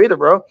 I don't know either,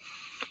 bro.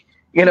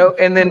 You know,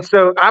 and then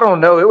so I don't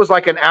know. It was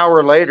like an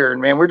hour later,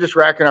 and man, we're just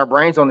racking our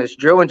brains on this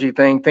Drillingy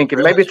thing,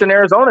 thinking maybe it's an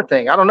Arizona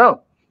thing. I don't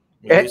know.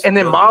 And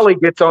then Molly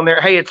gets on there.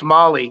 Hey, it's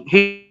Molly.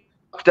 He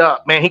fucked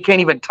up, man. He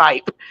can't even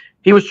type.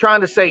 He was trying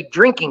to say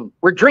drinking.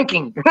 We're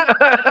drinking.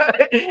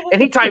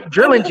 And he typed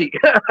Drillingy.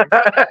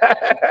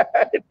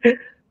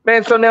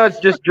 Man, so now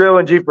it's just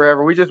Drillingy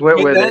forever. We just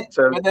went with it.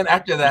 So. And then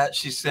after that,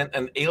 she sent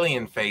an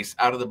alien face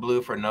out of the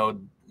blue for no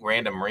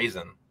random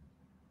reason.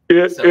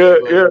 Yeah, so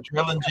yeah.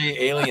 Drillingy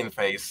alien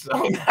face. So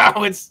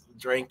now it's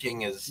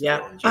drinking is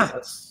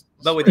Drillingy.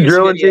 But with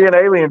Drillingy and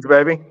aliens,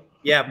 baby.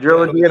 Yeah,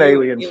 Drillingy and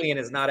aliens. Alien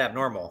is not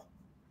abnormal.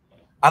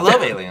 I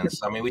love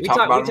aliens. I mean, we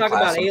talk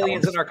about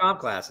aliens in our comp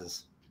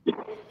classes.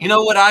 You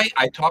know what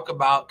I talk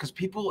about, because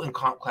people in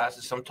comp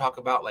classes, some talk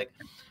about like,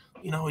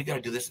 you know, we got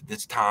to do this at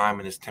this time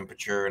and this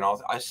temperature and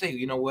all. I say,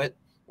 you know what?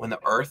 When the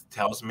earth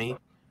tells me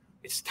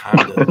it's time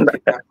to look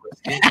at that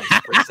brisket,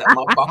 that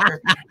motherfucker,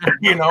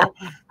 you know,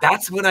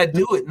 that's when I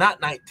do it.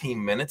 Not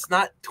 19 minutes,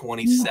 not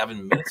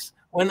 27 minutes.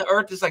 When the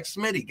earth is like,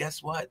 Smitty,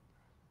 guess what?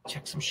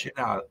 Check some shit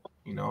out.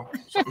 You know,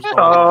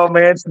 oh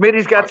man,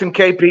 Smitty's got some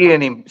KP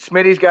in him.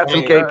 Smitty's got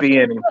some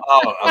KP in him.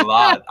 Oh, a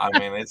lot. I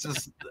mean, it's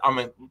just. I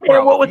mean,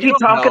 bro, what was he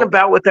talking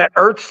about with that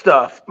Earth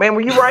stuff, man?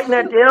 Were you writing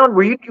that down?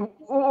 Were you?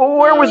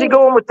 Where was he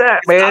going with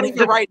that, man? It's not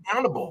even write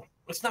downable.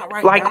 It's not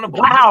right. Like,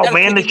 wow,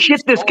 man, the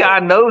shit this guy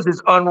knows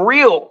is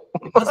unreal.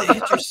 Because it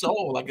hits your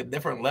soul like a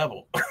different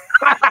level.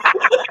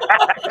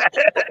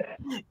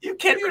 You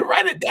can't even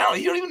write it down.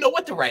 You don't even know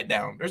what to write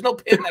down. There's no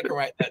pen that can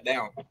write that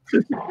down.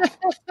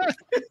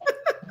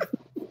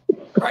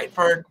 Right,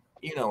 Ferg?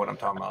 You know what I'm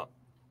talking about.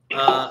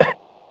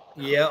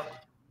 Yep,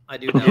 I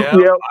do know.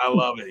 Yep, I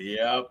love it.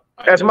 Yep.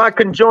 As my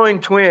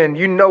conjoined twin,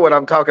 you know what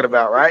I'm talking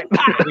about, right?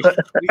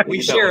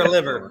 we share a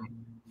liver.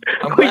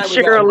 We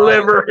share a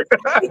liver.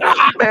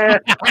 Man,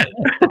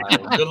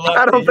 good luck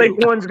I don't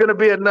think one's going to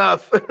be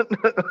enough.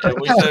 If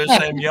we share the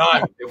same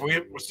young, if we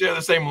share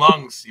the same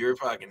lungs, you're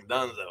fucking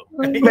done, though.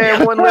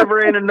 Man, one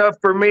liver ain't enough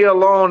for me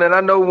alone, and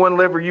I know one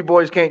liver you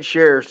boys can't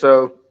share.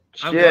 So,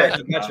 I'm glad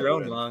you got your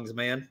own lungs,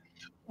 man.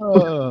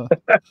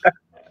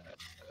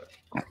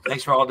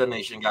 Thanks for all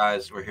donation,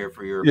 guys. We're here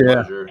for your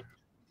pleasure.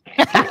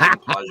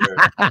 Pleasure.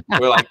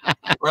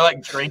 We're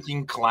like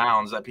drinking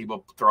clowns that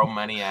people throw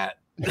money at.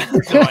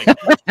 Like,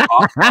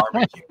 off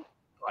barbecue.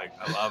 Like,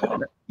 I love it.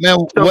 Man,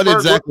 So what Ferg,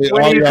 exactly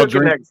what are are you y'all cooking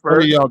drinking? next, What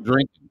are Ferg? y'all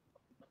drinking?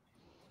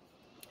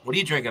 What are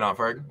you drinking on,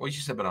 Ferg? What are you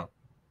sipping on?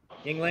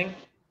 Yingling.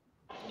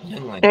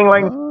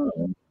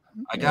 Yingling.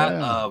 I got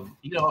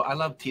I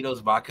love Tito's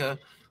vodka.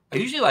 I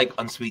usually like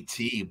unsweet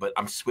tea, but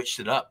I'm switched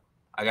it up.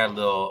 I got a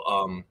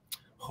little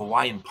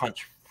Hawaiian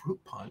punch fruit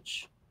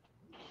punch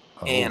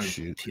and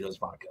Tito's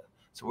vodka.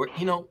 So we're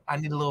I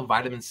need a little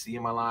vitamin C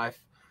in my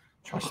life.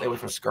 Trying to stay away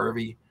from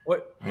scurvy.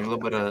 What? I need a little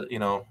bit of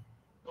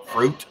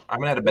fruit. I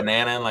haven't had a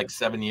banana in like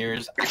 7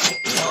 years.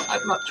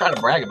 I'm not trying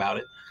to brag about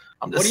it.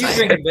 I'm just What are you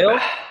drinking, Bill?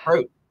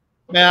 Fruit.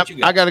 Man,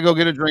 I got to go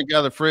get a drink out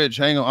of the fridge.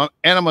 Hang on,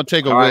 and I'm gonna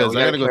take a whiz. I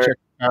got to go check.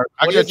 I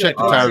got to check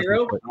the tires.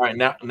 All right,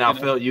 now,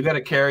 Phil, you got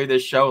to carry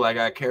this show like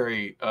I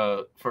carry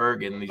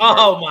Ferg and these.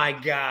 Oh my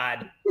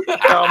God!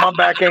 Oh, my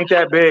back ain't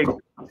that big.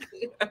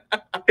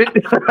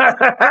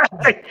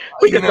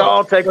 We can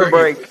all take a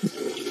break.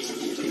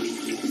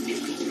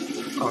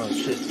 Oh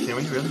shit! Can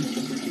we really?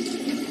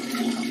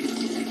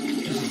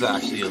 This is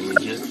actually a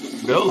legit.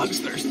 Bill looks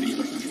thirsty.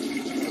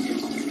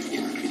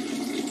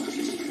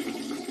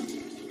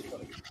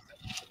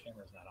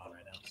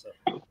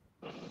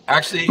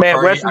 Actually, man,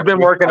 Fergie, Wes has been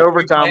working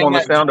overtime on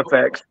the sound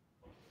effects.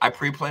 I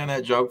pre-planned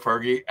that joke,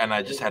 Fergie, and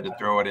I just had to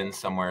throw it in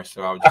somewhere,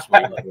 so I was just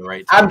waiting for the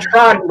right I'm time.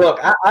 trying. Look,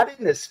 I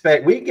didn't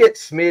expect. We get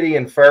Smitty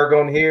and Ferg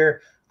on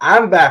here.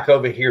 I'm back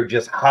over here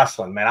just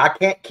hustling, man. I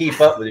can't keep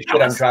up with the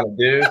shit I'm trying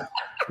to do.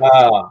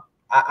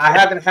 I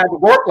haven't had to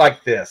work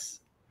like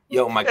this.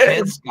 Yo, my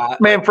kids got.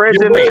 Man,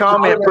 Fred's in the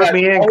comment. Put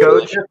me in,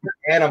 coach.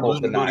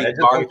 Animals tonight. I just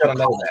want to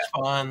know that.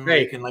 Fun.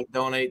 Hey. You can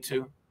donate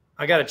to.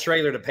 I got a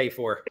trailer to pay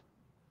for.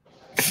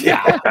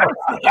 Yeah.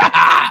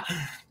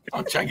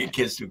 I'm trying to get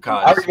kids through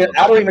college.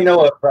 I don't even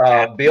know if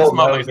Bill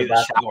knows be the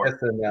about shower.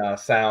 this and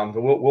sound.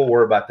 We'll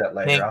worry about that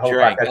later. Pink I hope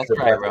drink. I That's catch the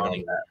right, blessing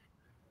Ronnie.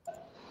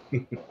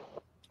 on that.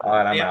 All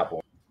right, I'm out, boy.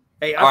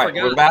 Hey, All right,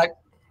 we're back.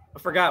 I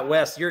forgot,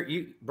 Wes.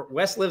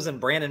 Wes lives in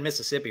Brandon,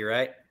 Mississippi,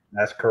 right?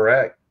 That's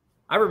correct.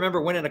 I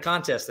remember winning a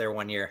contest there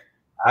one year.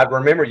 I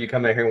remember you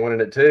coming in here and winning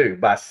it too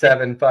by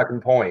 7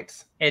 fucking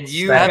points. And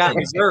you got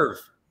reserve.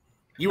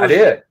 I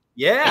did.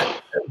 Yeah.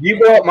 You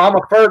brought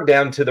Mama Ferg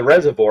down to the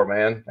reservoir,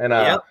 man. And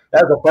that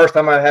was the first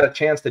time I had a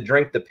chance to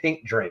drink the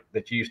pink drink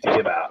that you used to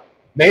give out.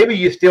 Maybe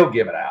you still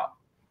give it out.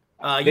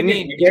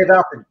 You gave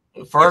out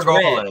the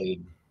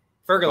Fergola.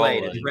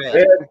 Fergola is red.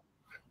 red.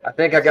 I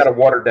think I got a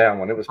watered down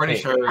one. It was Pretty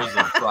pink. sure it was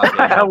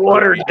a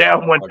Watered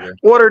down one.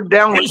 Watered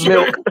down with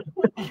milk.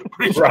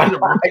 Pretty sure there's a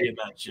rookie in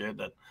that shit.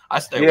 I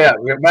stay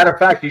with. Matter of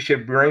fact, you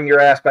should bring your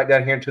ass back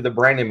down here to the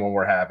Brandon one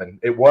we're having.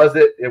 It was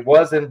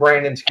in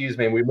Brandon, excuse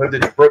me. We moved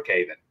it to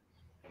Brookhaven.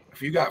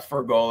 If you got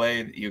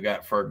Fergola, you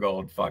got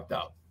Fergold fucked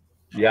up.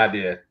 Yeah, I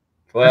did.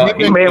 Well,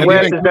 man,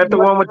 Wes, is that the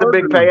one with the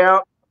big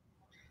payout?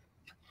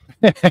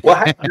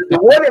 Well, the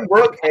one in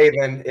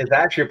Brookhaven is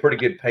actually a pretty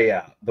good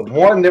payout. The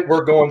one that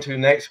we're going to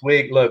next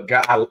week, look,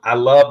 I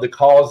love the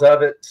cause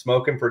of it,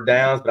 smoking for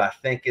downs, but I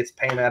think it's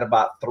paying out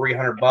about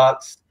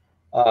 $300.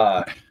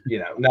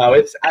 No,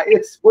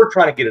 it's we're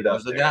trying to get it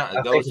up there.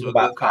 It goes to a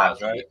good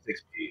cause, right?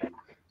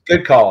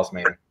 Good cause,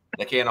 man.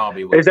 They can't all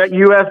be. Is that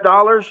U.S.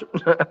 dollars?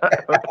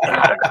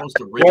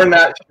 We're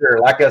not sure.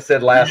 Like I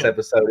said last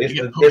episode, it's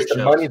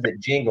the money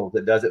that jingles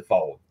that does it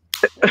fold.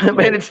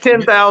 Man, it's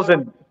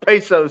 10,000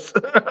 pesos.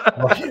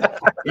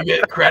 You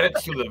get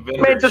credits to the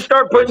vendors. Man, just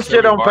start putting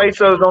shit on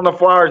pesos on the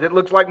flyers. It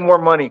looks like more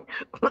money.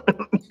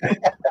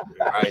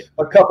 Right.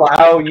 A couple of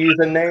IOUs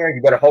in there.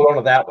 You better hold on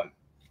to that one.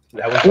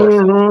 That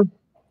was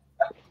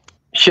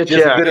Shit,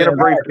 just in a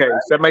briefcase.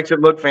 That makes it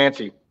look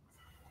fancy.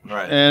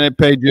 Right. And it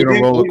paid you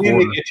to roll a quarter. We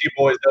need to get you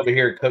boys over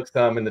here to cook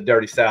some in the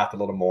dirty South a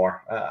little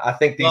more. I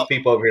think these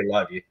people over here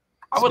love you.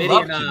 I would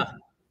love to.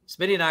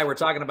 Smitty and I were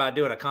talking about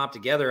doing a comp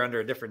together under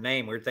a different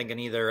name. We were thinking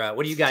either,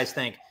 what do you guys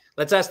think?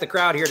 Let's ask the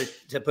crowd here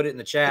to put it in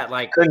the chat.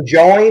 Like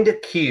Conjoined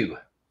Q.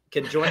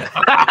 Conjoined.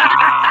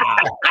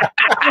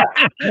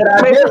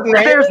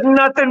 There's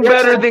nothing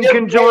better than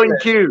conjoined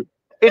Q.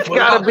 It's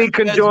got to be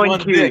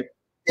conjoined Q.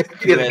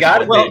 It's got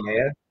to be,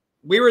 man.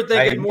 We were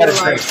thinking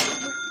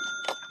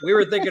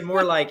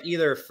more like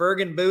either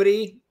Ferg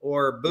Booty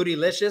or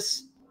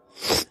Bootylicious.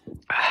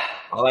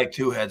 I like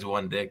two heads,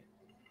 one dick.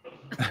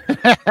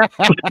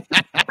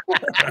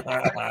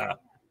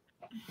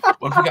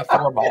 What if we got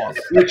 4 balls?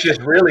 Which is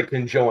really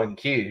conjoined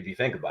Q if you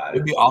think about it.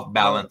 We'd be off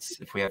balance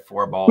if we had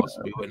 4 balls.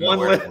 We wouldn't know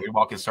where we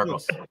walk in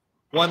circles.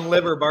 One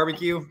liver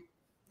barbecue.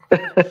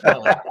 Damn,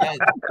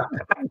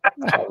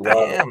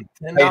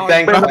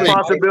 the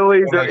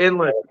possibilities are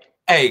endless.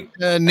 Hey,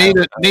 need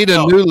a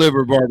new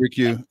liver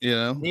barbecue. You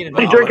know,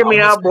 he's drinking me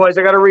out, boys.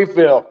 I got a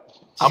refill.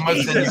 I'm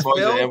gonna send you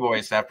boys an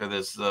invoice after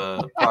this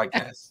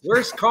podcast.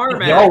 Where's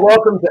Carmen? Y'all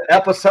welcome to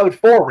episode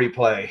 4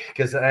 replay,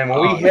 because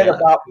when we hit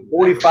about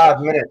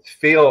 45 minutes,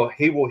 Phil,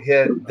 he will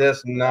hit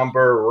this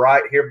number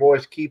right here,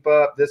 boys. Keep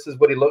up. This is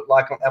what he looked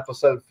like on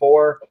episode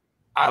 4.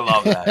 I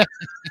love that.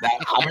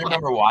 I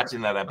remember watching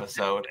that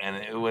episode, and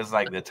it was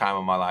like the time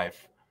of my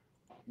life.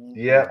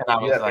 Yeah, and I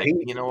was like,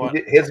 you know what?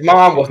 His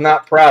mom was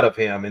not proud of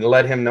him and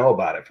let him know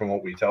about it from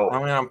what we told. I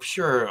mean, I'm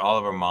sure all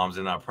of our moms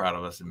are not proud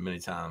of us many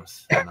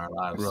times in our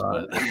lives.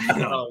 Right. But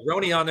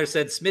Roni on there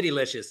said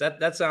Smittylicious.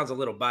 That sounds a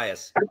little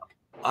biased.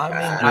 I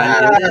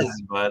mean, it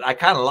is, but I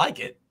kind of like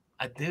it.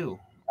 I do.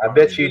 I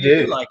bet you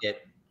do. Like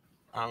it.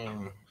 I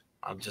mean,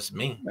 I'm just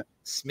me.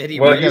 Smitty.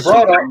 Well, you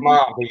brought up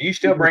mom. Are you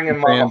still bringing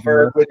Mama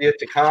Ferg with you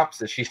to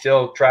comps? Is she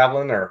still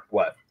traveling or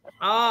what?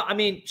 I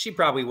mean, she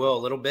probably will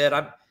a little bit.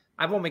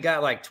 I've only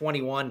got like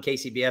 21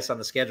 KCBS on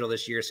the schedule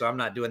this year, so I'm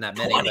not doing that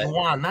many.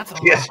 21. That's a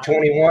lot. Yes,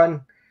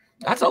 21.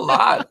 That's a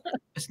lot.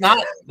 It's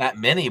not that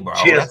many, bro.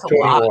 Just That's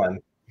 21. A lot.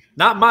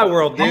 Not my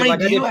world, dude. How many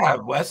like do you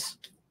have, Wes?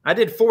 I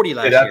did 40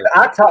 last year.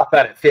 I top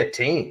that at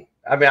 15.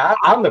 I mean,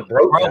 I'm the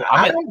broke guy.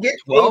 I don't get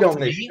paid on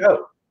this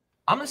show.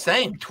 I'm the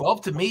same.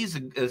 12 to me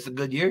is a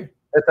good year.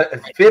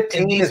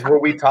 15 is where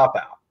we top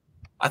out.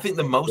 I think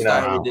the most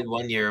I ever did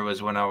one year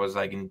was when I was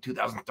like in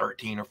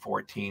 2013 or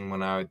 14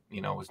 when I,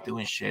 was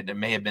doing shit. It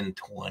may have been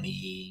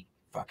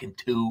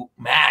 22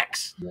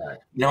 max. Right.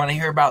 When I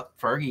hear about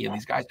Fergie and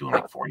these guys doing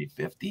like 40,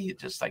 50, it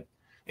just like,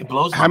 it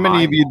blows my mind. How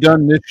many have you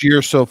done this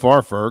year so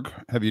far, Ferg?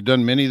 Have you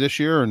done many this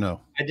year or no?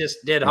 I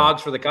just did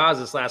Hogs for the Cause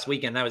this last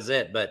weekend. That was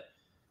it. But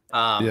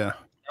yeah.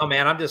 Oh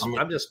man, I'm just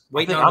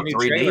waiting on I'm a new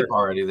 3 trailer. deep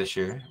already this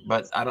year,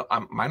 but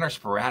mine are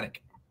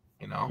sporadic.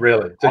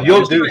 Really? So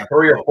you'll do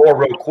 3 or 4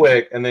 real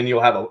quick, and then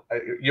you'll have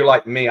you're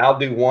like me. I'll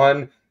do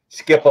 1,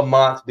 skip a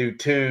month, do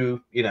 2,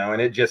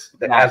 and it just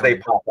as they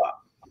pop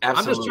up.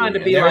 Absolutely. I'm just trying to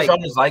be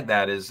like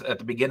that. Is at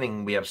the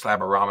beginning we have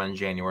Slab-A-Rama in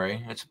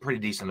January. It's a pretty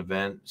decent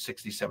event.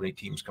 60, 70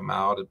 teams come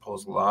out. It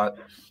pulls a lot.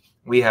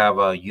 We have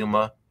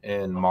Yuma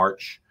in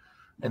March,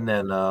 and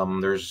then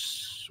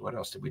there's what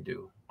else did we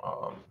do?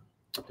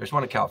 There's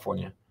one in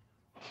California.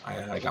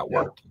 I got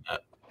worked. I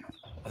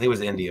think it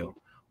was Indio,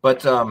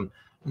 but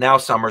now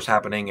summer's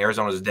happening.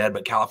 Arizona's dead,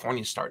 but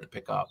California's starting to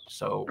pick up.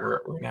 So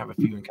we're gonna have a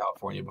few in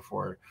California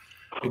before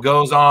it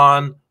goes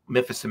on.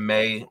 Memphis in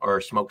May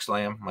or Smoke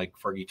Slam, like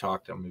Fergie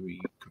talked. I'm gonna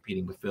be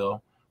competing with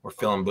Phil. We're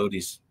filling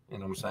booties. You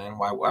know what I'm saying?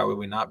 Why would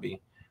we not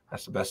be?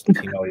 That's the best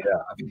team. Oh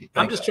yeah.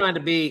 I'm just trying to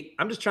be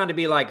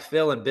like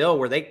Phil and Bill,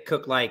 where they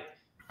cook like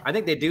I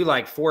think they do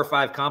like 4 or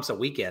 5 comps a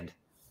weekend.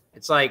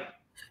 It's like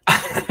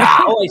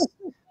all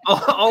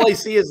I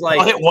see is like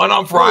I'll hit one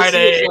on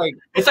Friday.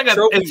 It's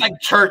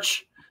like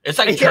church. It's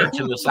like church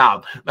in the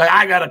South. Like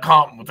I got a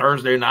comp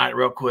Thursday night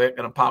real quick,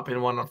 gonna pop in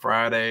one on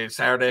Friday.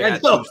 Saturday I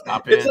got 2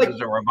 stop in.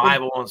 There's a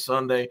revival on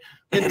Sunday.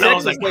 In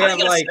Texas, they have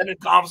like 7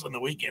 comps on the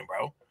weekend,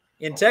 bro.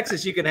 In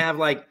Texas, you can have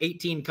like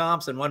 18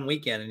 comps in one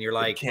weekend, and you're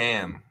like,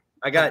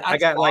 I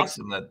got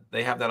awesome that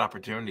they have that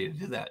opportunity to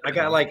do that. I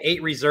got like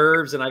 8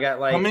 reserves, and I got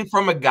like coming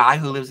from a guy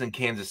who lives in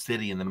Kansas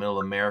City in the middle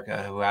of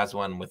America who has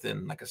one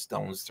within like a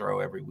stone's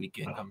throw every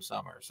weekend come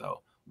summer.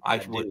 So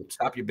I would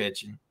stop your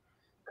bitching.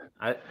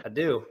 I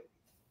do.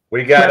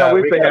 We had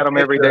them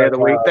every day of the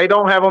week. They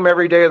don't have them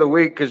every day of the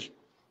week because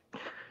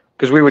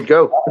we would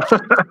go.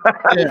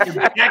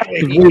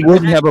 Exactly. We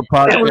wouldn't have a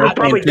podcast. We would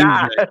probably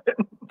die.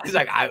 He's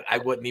like, I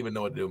wouldn't even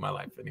know what to do in my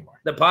life anymore.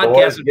 The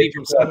podcast would be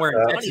from somewhere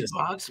in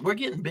Texas. We're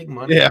getting big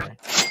money. Yeah.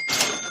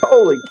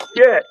 Holy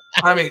shit.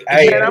 I mean,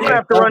 man, I'm going to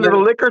have to run to the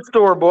liquor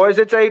store, boys.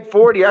 It's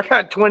 8:40. I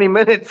got 20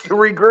 minutes to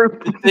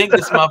regroup. You think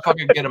this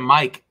motherfucker get a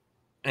mic?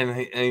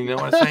 And you know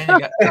what I'm saying? You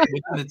got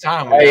the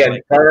time. Hey,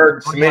 and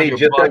Ferg, Smitty,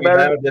 just so you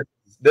know,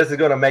 this is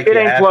going to make it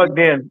ain't plugged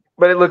in,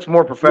 but it looks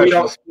more professional. We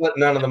don't split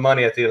none of the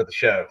money at the end of the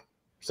show.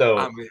 So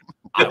I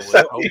was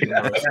hoping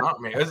it's not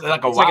me. It's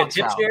like a wild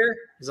child. Share?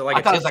 Is it like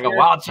I thought it's like a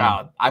wild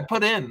child. I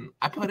put in.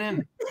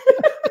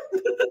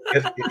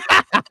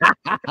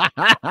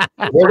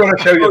 We're going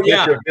to show you a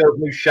picture of Bill's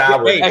new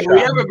shower. Hey, we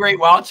have a great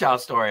wild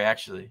child story,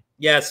 actually.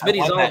 Yeah,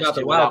 Smitty's all about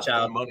the wild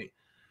child. Money.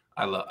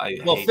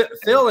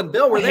 Phil and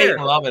Bill were there.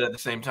 I love it at the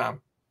same time.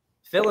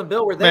 Phil and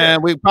Bill were there.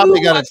 Man, we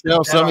probably got to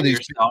tell some of these.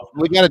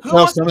 We got to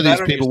tell some of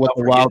these people what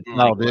the wild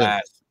child is.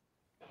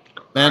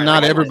 Man,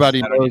 not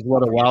everybody knows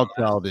what a wild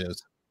child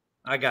is.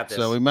 I got this.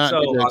 So we might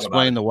need to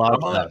explain the wild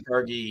child.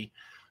 Fergie,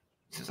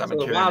 since I've been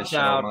carrying this show,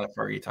 I'm gonna let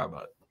Fergie talk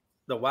about it.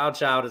 The wild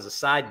child is a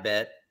side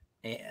bet.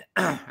 And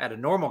at a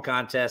normal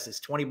contest, it's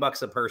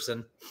 $20 a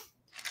person.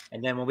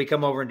 And then when we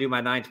come over and do my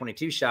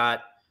 922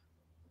 shot,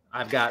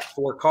 I've got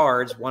 4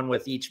 cards, one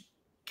with each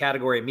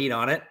category of meat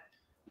on it.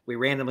 We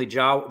randomly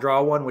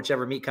draw one,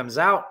 whichever meat comes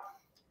out.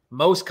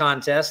 Most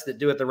contests that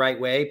do it the right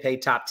way pay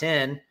top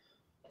 10.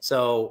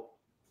 So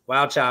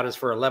Wild Child is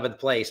for 11th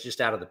place,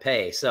 just out of the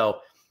pay.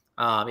 So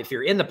if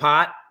you're in the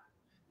pot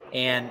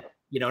and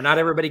not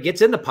everybody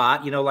gets in the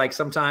pot. Like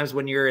sometimes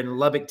when you're in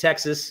Lubbock,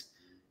 Texas,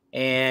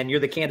 and you're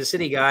the Kansas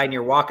City guy and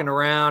you're walking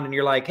around and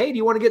you're like, hey, do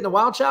you want to get in the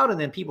wild child? And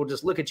then people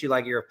just look at you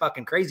like you're a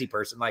fucking crazy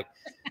person. Like,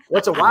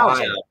 what's a wild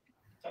child?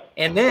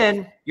 And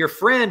then your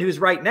friend who's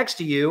right next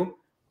to you,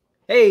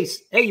 hey,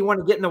 you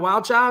want to get in the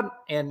wild child?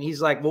 And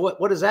he's like, well,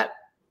 what is that?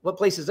 What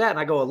place is that? And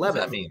I go, 11th. What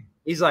does that mean?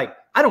 He's like,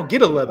 I don't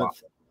get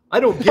 11th. I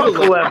don't get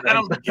 11th. I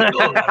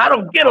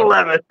don't get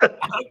 11th.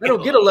 I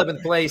don't get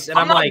 11th place. And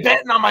I'm not like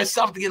betting on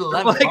myself to get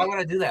 11th. Like, why would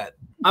I do that?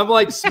 I'm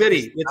like,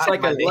 Smitty, it's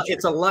like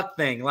it's a luck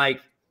thing.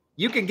 Like,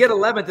 you can get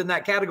 11th in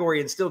that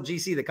category and still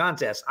GC the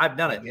contest. I've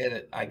done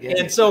it. I get it.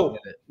 And so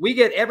we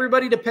get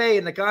everybody to pay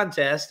in the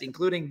contest,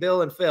 including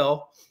Bill and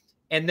Phil.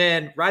 And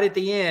then right at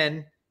the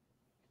end,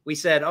 we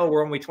said, oh,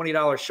 we're only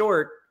 $20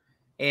 short.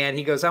 And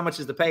he goes, how much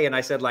is the pay? And I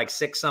said like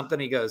 6 something.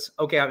 He goes,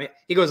 okay. I'm in.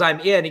 He goes, I'm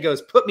in. He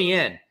goes, put me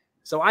in.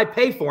 So I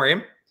pay for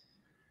him.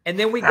 And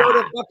then we go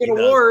to fucking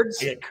awards.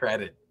 Get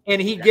credit. And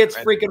he gets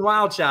freaking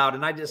Wild Child.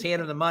 And I just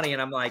hand him the money.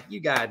 And I'm like, you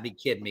gotta be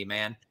kidding me,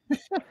 man.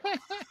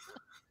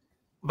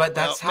 But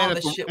that's how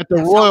this shit. At the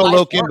Royal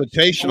Oak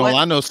Invitational,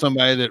 I know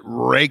somebody that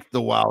raked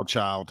the Wild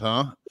Child,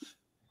 huh?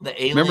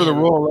 Remember the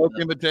Royal Oak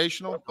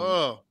Invitational?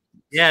 Oh,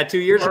 yeah, 2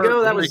 years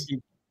ago. That was.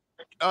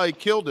 Oh, he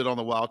killed it on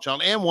the Wild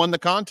Child and won the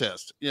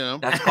contest.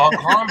 That's called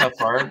karma,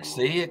 Ferg.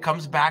 See, it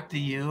comes back to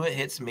you. It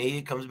hits me.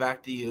 It comes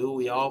back to you.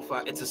 We all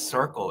fight. It's a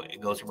circle.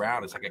 It goes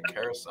around. It's like a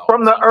carousel.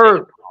 From the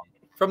earth.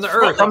 From the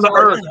earth. From the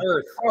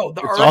earth. Oh,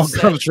 the it earth all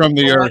comes from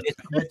the earth. It's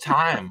good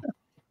time.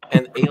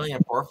 And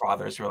alien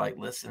forefathers were like,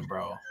 listen,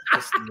 bro,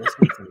 just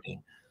listen to me.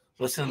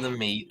 Listen to the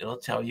meat. It'll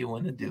tell you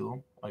when to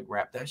do. Like,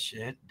 wrap that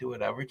shit. Do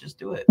whatever. Just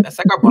do it. That's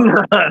like our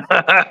brother.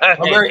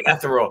 I'm very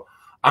ethereal.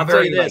 I'm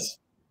very like,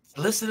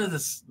 listen to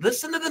this.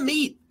 Listen to the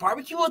meat.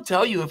 Barbecue will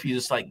tell you if you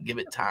just like give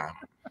it time.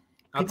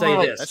 I'll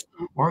tell you this.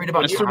 Worried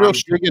about that's the real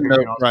Shiggin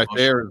note right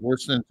there. Is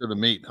listening to the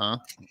meat, huh?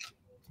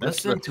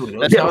 Listen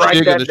to it. Yeah,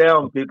 write that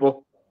down,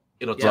 people.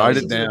 It'll write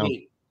it down.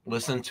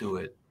 Listen to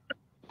it.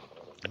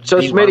 So,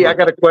 Smitty, I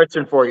got a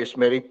question for you,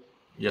 Smitty.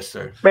 Yes,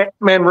 sir.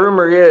 Man,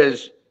 rumor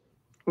is,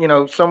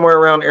 somewhere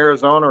around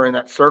Arizona or in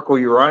that circle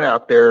you run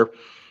out there,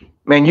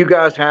 man, you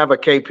guys have a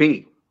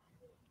KP.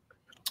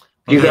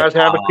 Do you guys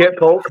have a Kit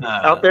Polk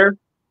out there?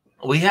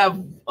 We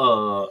have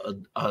a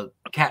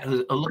cat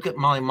who's look at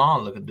Molly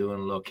Mom doing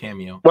a little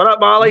cameo. What up,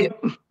 Molly?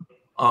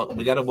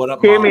 We got a what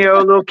up cameo,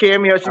 Molly? A little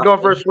cameo. She's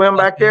going for a swim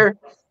back there.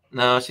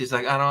 No, she's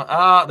like, I don't.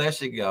 Oh, there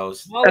she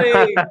goes.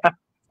 Molly,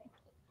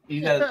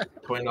 you got a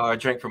 $20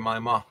 drink from my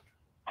mom.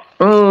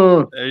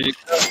 There you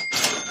go.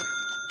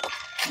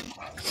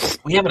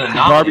 We have an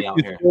anomaly out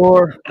here.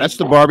 Store. That's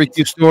the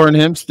barbecue store in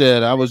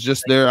Hempstead. I was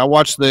just there. I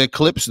watched the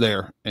eclipse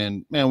there,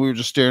 and man, we were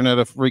just staring at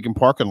a freaking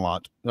parking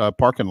light. But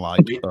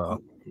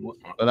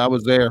I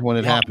was there when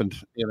it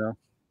happened.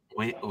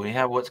 We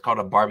have what's called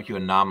a barbecue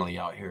anomaly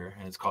out here,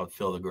 and it's called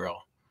Phil the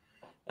Grill.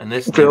 And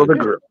this Phil the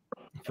Grill.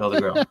 Phil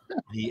the Grill.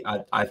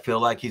 I feel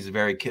like he's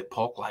very Kit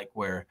Polk like,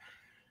 where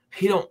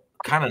he don't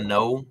kind of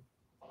know.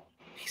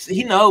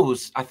 He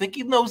knows. I think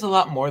he knows a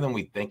lot more than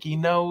we think he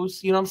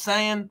knows. You know what I'm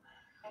saying?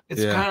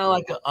 It's kind of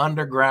like an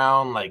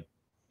underground, like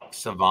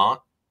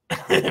savant,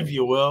 if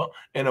you will,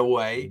 in a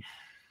way.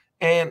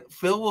 And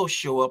Phil will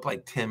show up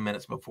like 10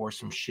 minutes before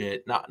some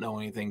shit, not know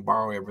anything,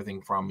 borrow everything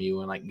from you,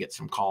 and like get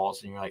some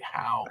calls. And you're like,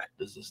 how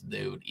does this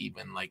dude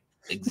even like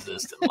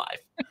exist in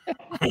life?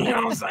 You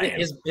know what I'm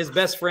saying? His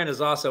best friend is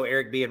also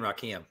Eric B. and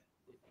Rakim.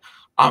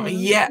 I mean,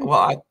 yeah.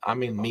 Well, I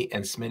mean, me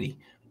and Smitty.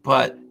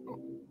 But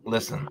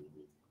listen,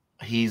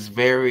 he's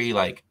very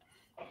like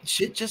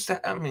shit. Just,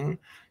 I mean,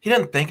 he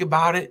doesn't think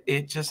about it.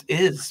 It just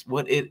is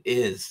what it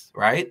is,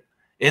 right?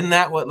 Isn't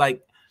that what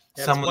like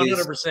some of these?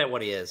 100%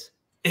 what he is.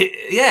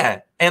 Yeah,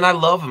 and I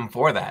love him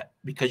for that,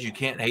 because you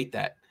can't hate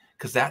that,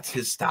 because that's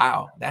his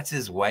style. That's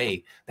his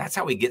way. That's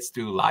how he gets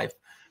through life.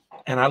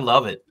 And I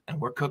love it. And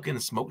we're cooking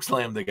Smoke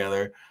Slam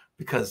together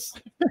because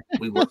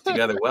we work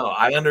together well.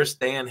 I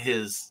understand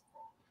his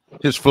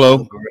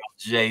flow.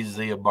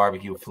 Jay-Z of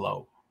barbecue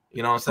flow.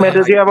 You know what I'm saying? Man,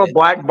 does he have a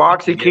black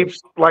box he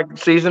keeps like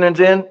seasonings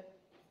in?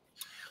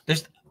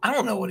 I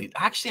don't know what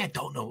I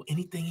don't know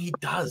anything he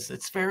does.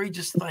 It's very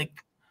just like.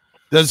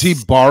 Does he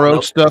borrow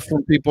stuff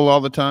from people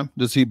all the time?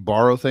 Does he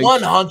borrow things?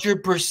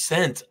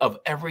 100% of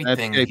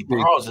everything he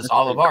borrows is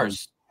all of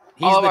ours.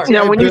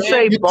 Now, when you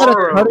say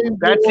borrow,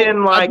 that's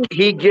in like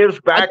he gives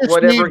back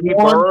whatever he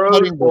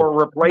borrows or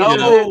replaces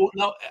it,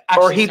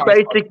 actually, or he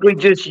basically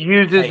just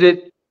uses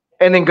it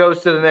and then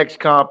goes to the next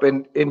comp,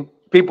 and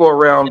people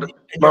around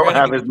don't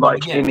have as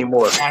much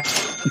anymore.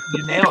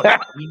 You nailed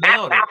it. You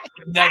nailed it.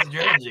 That's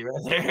strategy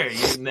right there.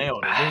 You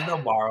nailed it. There's no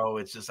borrow.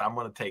 It's just I'm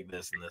going to take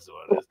this and this is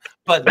what it is.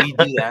 But we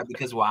do that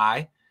because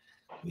why?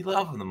 We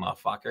love him, the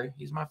motherfucker.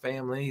 He's my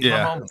family. He's my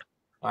homie.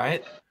 All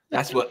right.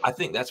 I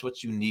think that's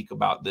what's unique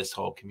about this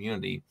whole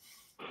community.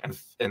 And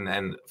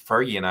then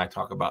Fergie and I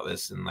talk about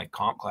this in like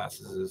comp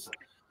classes is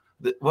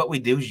that what we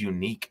do is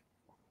unique.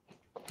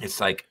 It's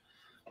like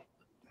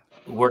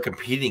we're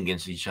competing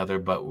against each other,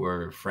 but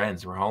we're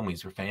friends, we're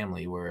homies, we're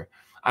family.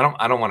 I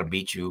don't want to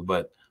beat you,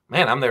 but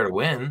man, I'm there to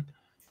win.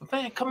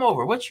 Man, come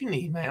over. What you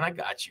need, man? I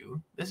got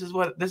you. This is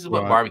what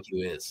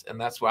barbecue is, and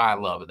that's why I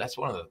love it. That's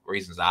one of the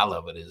reasons I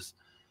love it is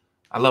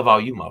I love all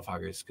you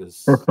motherfuckers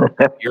because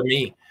you're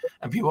me.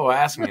 And people will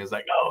ask me, it's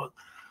like,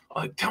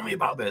 tell me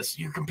about this.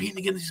 You're competing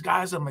against these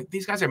guys. I'm like,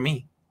 these guys are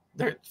me.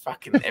 They're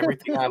fucking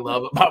everything I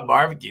love about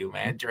barbecue,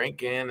 man.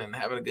 Drinking and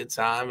having a good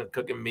time and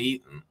cooking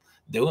meat and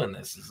doing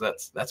this.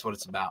 That's what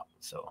it's about.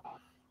 So,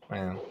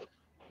 man,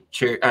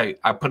 cheer. I'm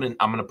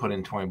gonna put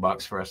in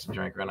 $20 for us to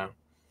drink right now.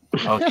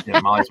 Oh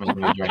shit, Molly's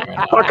making me a drink right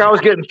now. Fuck, I was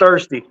getting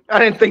thirsty. I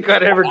didn't think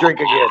I'd ever drink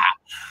again.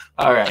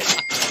 All right,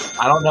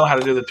 I don't know how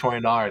to do the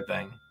 $20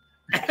 thing,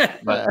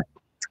 but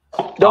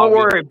don't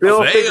worry,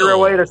 Bill will figure a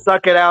way to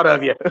suck it out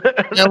of you.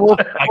 Yeah, we'll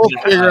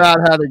figure out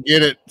how to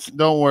get it.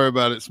 Don't worry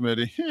about it,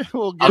 Smitty.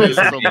 We'll get it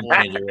some more.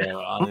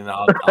 I'll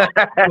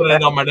put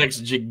it on my next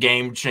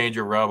game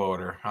changer rub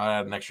order. I'll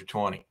add an extra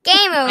 20.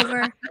 Game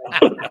over.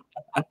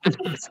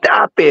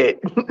 Stop it.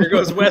 Here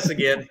goes Wes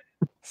again.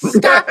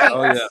 Stop it.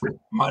 Oh yeah,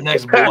 my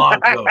next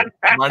Blanco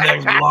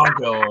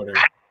order.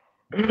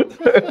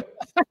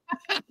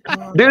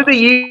 Do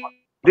the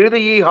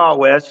yeehaw,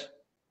 Wes.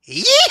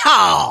 Yeehaw!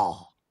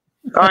 All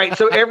right,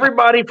 so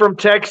everybody from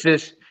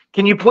Texas,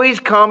 can you please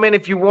comment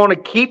if you want to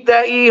keep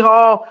that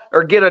yeehaw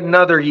or get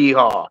another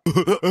yeehaw?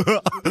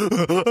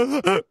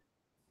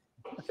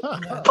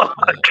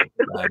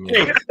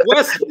 Hey,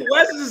 Wes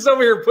is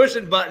over here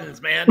pushing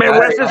buttons, man. Man,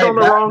 Wes is on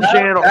the wrong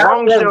channel.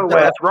 Wrong show,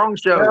 Wes. Wrong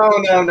show.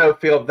 No,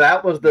 Phil.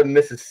 That was the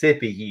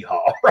Mississippi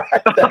yeehaw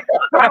right there.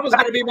 That was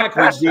going to be my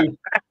question.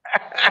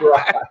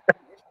 Right.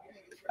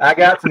 I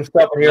got some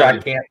stuff in here I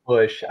can't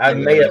push. I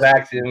may have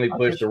accidentally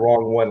pushed the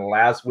wrong one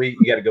last week.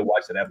 You got to go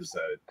watch that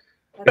episode.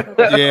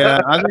 Yeah,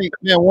 I think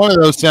one of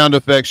those sound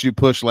effects you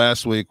pushed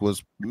last week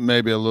was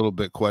maybe a little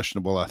bit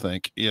questionable. I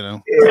think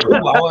Which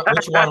one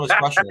was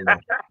questionable?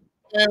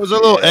 Yeah, it was a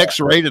little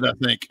X-rated. I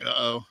think.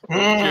 Oh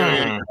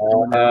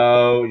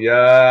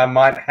yeah, I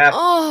might have.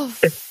 Oh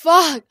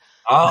fuck!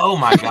 Oh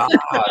my god!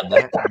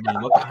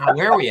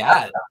 Where are we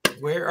at?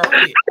 Where are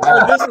we?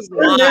 This is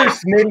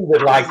Smitty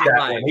would like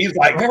that one. He's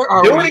like, where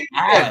are we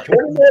at?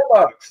 $20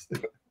 more.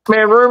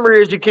 Man, rumor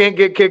is you can't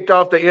get kicked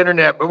off the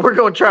internet, but we're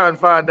going to try and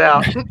find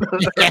out. If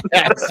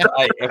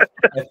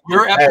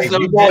your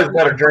episode, you boys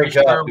better drink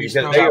up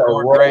because they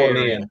are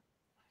rolling in.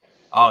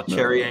 Oh,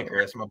 Cherry Anchor,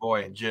 that's my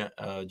boy,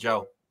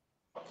 Joe.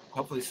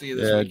 Hopefully, see you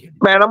this weekend.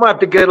 Man, I'm going to have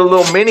to get a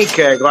little mini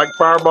keg like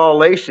Fireball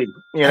Lacey.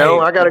 You know,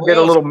 I got to get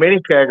a little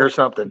mini keg or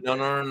something.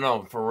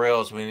 No. For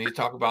reals, we need to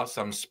talk about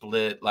some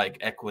split like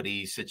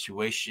equity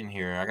situation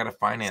here. I got a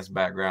finance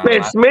background.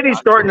 Man, Smitty's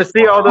starting to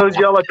see all those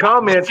yellow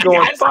comments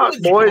going, fuck,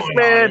 boys,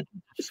 man.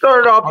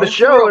 Started off the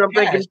show and I'm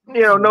thinking,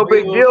 no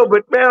big deal.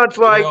 But now it's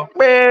like,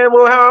 man,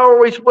 well, how are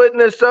we splitting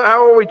this up?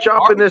 How are we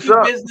chopping this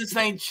up? Business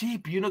ain't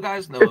cheap. You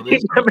guys know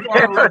this.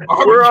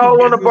 We're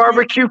all on a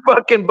barbecue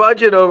fucking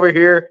budget over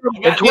here.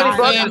 And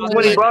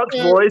 $20 is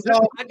 $20, boys.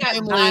 I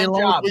got 9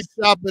 jobs. We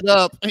chop it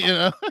up,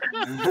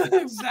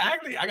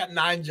 Exactly. I got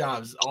 9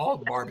 jobs,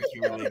 all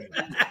barbecue related.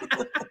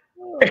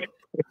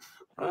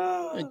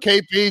 And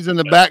KP's in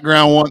the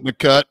background wanting to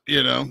cut,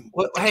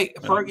 Well, hey,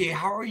 Fergie,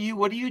 how are you?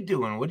 What are you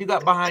doing? What do you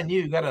got behind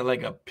you? You got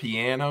a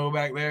piano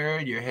back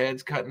there. Your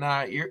head's cutting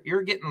out.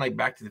 You're getting like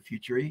Back to the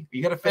Future.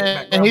 You got to fit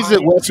back. And he's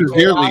at Western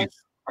Deer Leaf.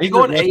 Are you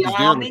going AI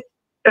on me?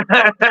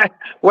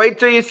 Wait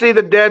till you see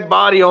the dead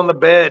body on the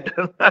bed.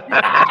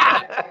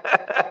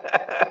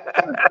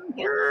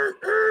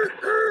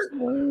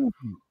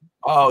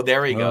 Oh,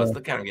 there he goes.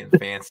 Look at him getting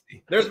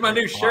fancy. There's my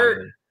new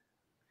shirt.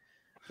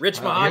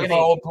 Rich Mahogany.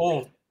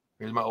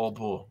 Here's my old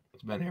pool.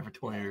 It's been here for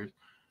 20 years.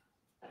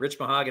 Rich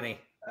Mahogany.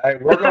 All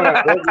right, we're going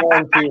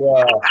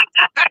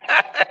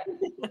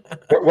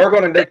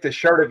to make the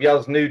shirt of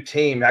y'all's new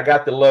team. I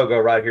got the logo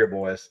right here,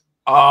 boys.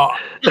 Oh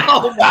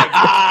my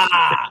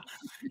god!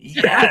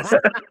 Yes.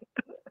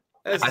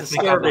 That's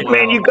disturbing.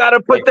 Man, you got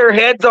to put their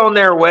heads on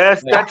there,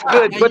 Wes. That's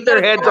good. Put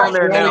their heads on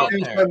there now.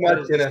 So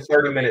much in a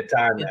 30-minute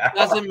time now. It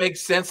doesn't make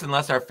sense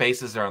unless our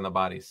faces are on the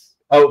bodies.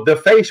 Oh, the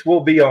face will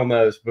be on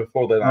those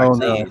before the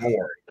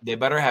night. They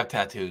better have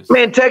tattoos.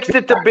 Man, text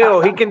it to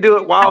Bill. He can do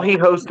it while he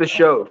hosts the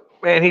show.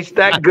 Man, he's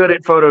that good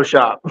at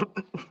Photoshop.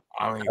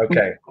 I mean,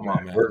 okay, come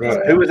on, man.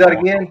 Who was that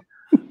again?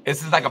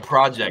 This is like a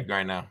project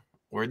right now.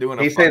 We're doing.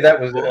 He said that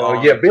was.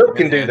 Oh yeah, Bill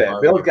can do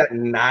that. Bill's got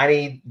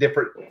 90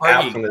 different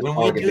apps on his phone.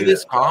 When we do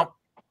this comp,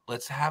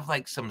 let's have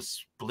like some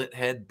split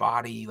head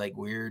body, like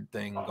weird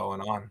thing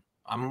going on.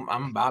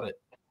 I'm about it.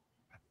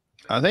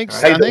 I think.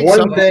 Hey, the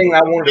one thing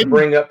I wanted to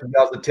bring up to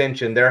y'all's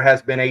attention: there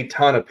has been a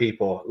ton of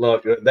people.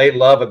 Look, they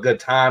love a good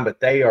time, but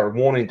they are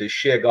wanting to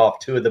shig off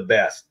 2 of the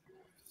best.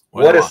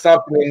 What is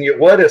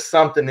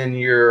something in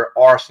your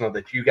arsenal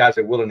that you guys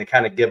are willing to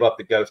kind of give up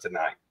the ghost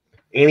tonight?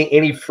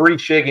 Any free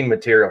shigging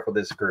material for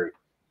this group?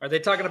 Are they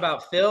talking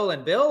about Phil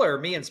and Bill or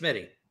me and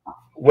Smitty?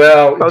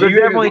 Well, they're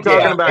definitely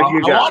talking about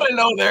you guys. I want to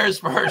know theirs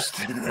first.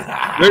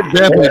 They're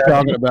definitely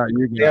talking about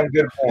you guys. Damn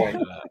good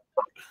point.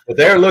 But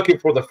they're looking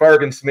for the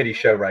Ferg and Smitty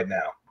show right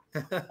now.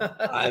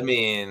 I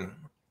mean,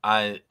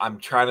 I'm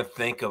trying to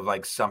think of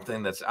like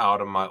something that's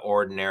out of my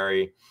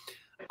ordinary.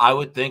 I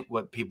would think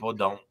what people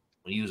don't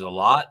use a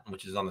lot,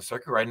 which is on the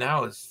circuit right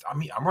now, is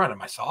I'm running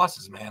my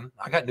sauces, man.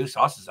 I got new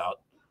sauces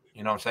out.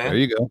 You know what I'm saying? There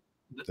you go.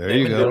 There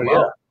you go.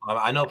 Well.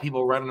 I know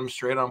people running them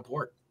straight on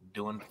pork,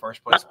 doing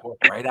first place pork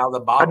right out of the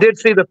bottle. I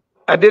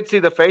did see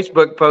the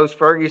Facebook post.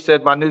 Fergie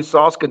said my new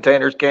sauce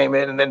containers came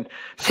in, and then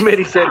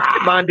Smitty said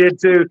mine did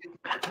too.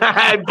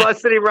 I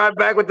busted him right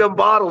back with them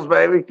bottles,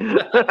 baby.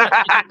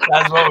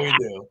 That's what we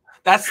do.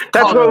 That's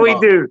what we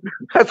do.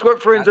 That's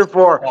what friends are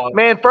for.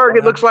 Man, Ferg,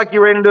 it looks like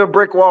you ran into a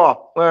brick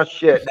wall. Well,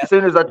 shit. As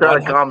soon as I try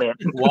to comment.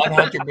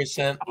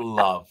 100%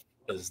 love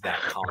is that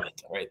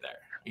comment right there.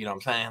 You know what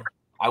I'm saying?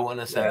 I wouldn't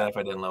have said that if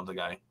I didn't love the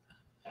guy.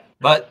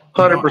 But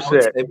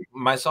 100%.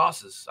 My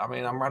sauces. I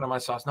mean, I'm running my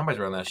sauce. Nobody's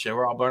running that shit.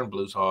 We're all burning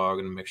Blues Hog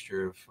and a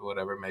mixture of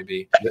whatever it may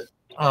be.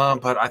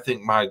 But I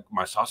think my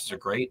sauces are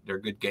great. They're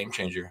a good game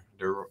changer.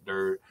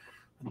 They're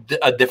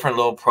a different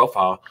little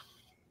profile.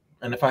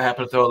 And if I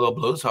happen to throw a little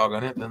Blues Hog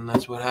on it, then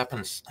that's what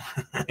happens.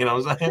 You know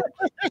what I'm saying?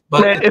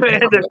 But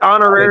the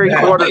honorary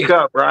quarter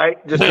cup, right?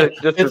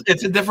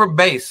 It's a different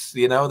base.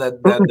 You know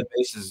that the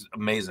base is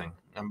amazing.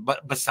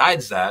 But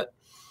besides that,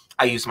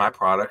 I use my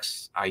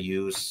products. I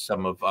use a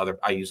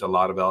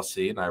lot of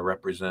LC, and I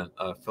represent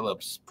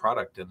Phillips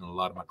product in a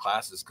lot of my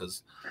classes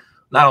because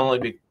not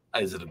only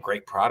is it a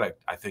great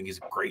product, I think he's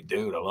a great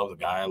dude. I love the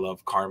guy. I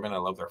love Carmen. I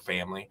love their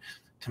family.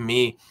 To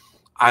me,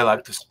 I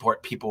like to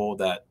support people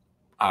that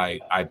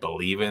I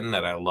believe in,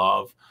 that I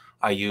love.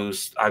 I've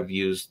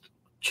used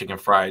Chicken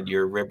Fried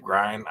Your Rib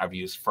Grind. I've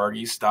used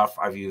Fergie's stuff.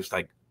 I've used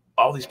like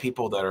all these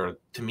people that are,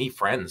 to me,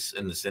 friends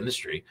in this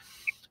industry.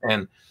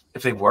 And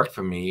if they've worked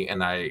for me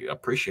and I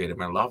appreciate it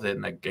and I loved it,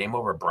 and that Game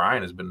Over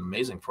Brian has been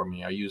amazing for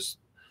me. I use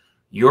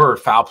your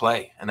Foul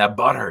Play and that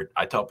Butthurt.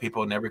 I tell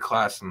people in every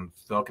class, and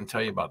Phil can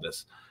tell you about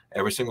this,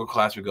 every single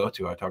class we go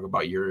to, I talk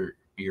about your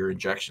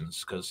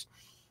injections because,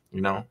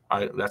 you know,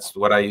 that's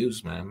what I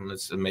use, man.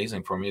 It's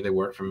amazing for me. They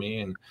work for me,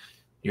 and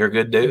you're a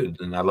good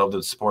dude, and I love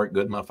to support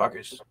good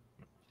motherfuckers.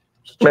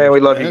 Man, we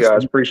love you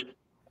guys.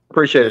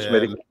 Appreciate it,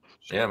 Smitty.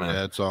 Yeah, man.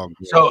 Yeah, it's all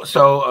good.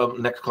 So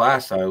next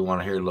class, I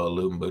want to hear a little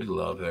lube and booty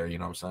love there. You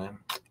know what I'm saying?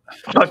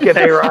 Fucking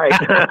A right.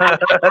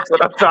 That's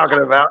what I'm talking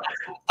about.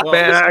 Well,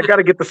 man, I got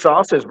to get the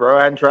sauces, bro.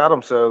 I hadn't tried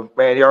them. So,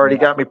 man, you already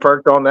got me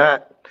perked on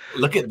that.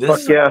 Look at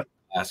this.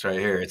 Class right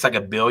here. It's like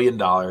 $1 billion.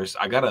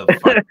 I got to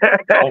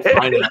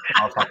find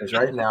it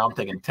right now. I'm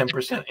taking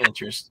 10%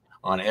 interest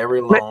on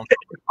every loan.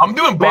 I'm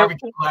doing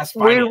barbecue class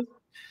finance.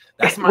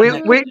 That's my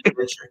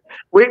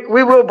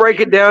we will break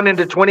it down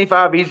into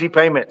 25 easy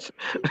payments.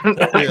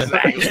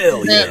 Exactly.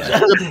 Hell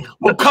yeah.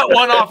 We'll cut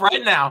one off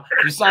right now.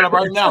 You sign up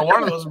right now.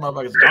 One of those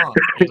motherfuckers gone.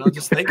 You know,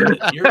 just think of it.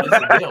 It's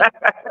a deal.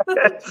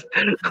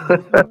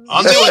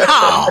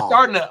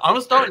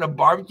 I'm starting a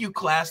barbecue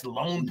class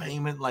loan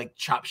payment like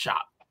Chop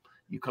Shop.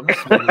 You come to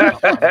Smitty,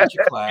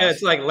 class. Yeah,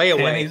 it's like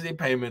layaway. 10 easy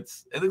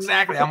payments.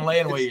 Exactly. I'm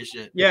laying away your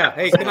shit. Yeah.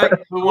 Hey, can I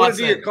want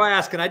to do your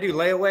class? Can I do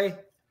layaway?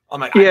 I'm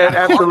like, yeah,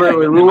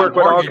 absolutely. We work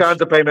with all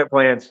kinds of payment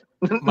plans.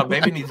 My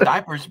baby needs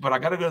diapers, but I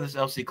got to go to this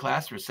LC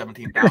class for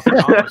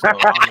 $17,000.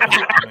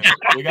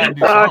 So we got to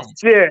do something.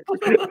 Shit.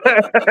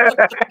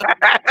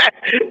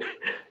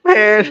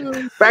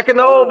 Man, back in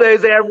the old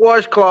days, they had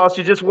washcloths.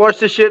 You just wash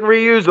the shit and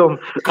reuse them.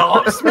 Call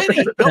up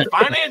Smitty. They'll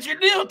finance your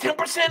deal,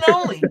 10%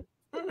 only.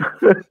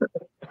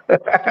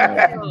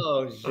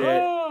 Oh,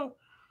 shit.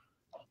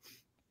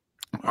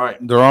 All right,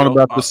 they're on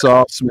about the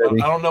sauce, Smitty.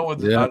 I don't know what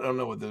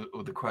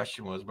the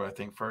question was, but I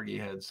think Fergie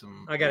had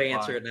some. I got to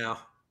answer it now.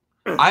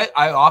 I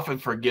often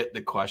forget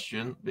the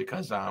question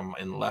because I'm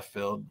in left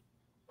field.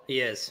 He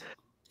is.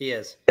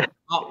 I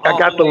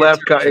got the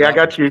left. I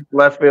got you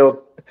left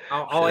field.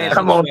 I'll answer.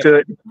 I'm on to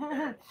it.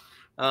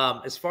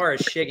 As far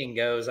as Shiggin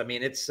goes, I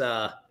mean, it's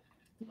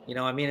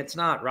it's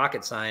not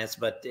rocket science,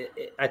 but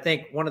I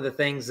think one of the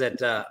things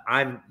that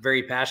I'm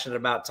very passionate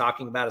about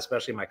talking about,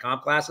 especially in my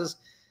comp classes.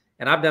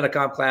 And I've done a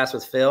comp class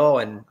with Phil,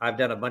 and I've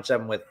done a bunch of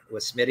them with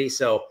Smitty.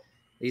 So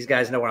these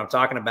guys know what I'm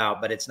talking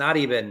about. But it's not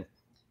even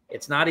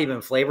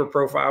flavor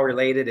profile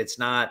related. It's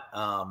not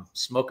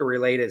smoker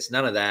related. It's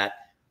none of that.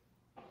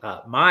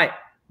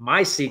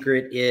 My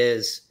secret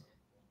is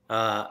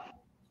the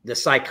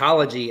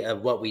psychology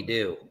of what we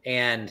do,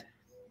 and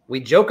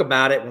we joke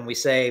about it when we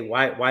say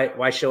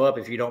why show up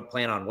if you don't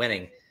plan on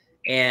winning.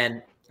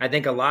 And I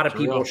think a lot of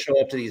people show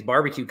up to these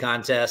barbecue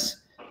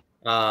contests.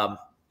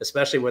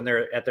 Especially when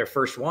they're at their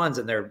first ones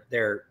and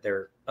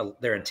they're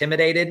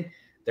intimidated,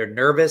 they're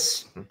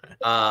nervous,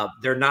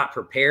 they're not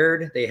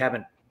prepared, they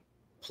haven't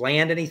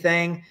planned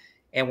anything.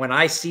 And when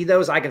I see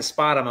those, I can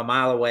spot them a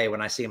mile away when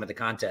I see them at the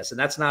contest. And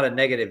that's not a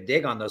negative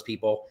dig on those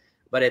people,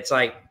 but it's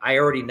like I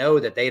already know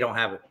that they don't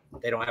have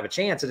a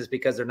chance, and it's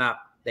because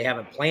they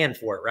haven't planned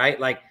for it, right?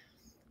 Like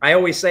I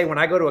always say, when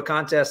I go to a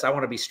contest, I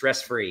want to be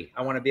stress free.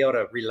 I want to be able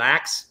to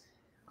relax.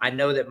 I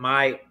know that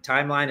my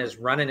timeline is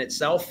running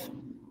itself.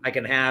 I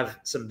can have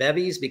some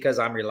bevies because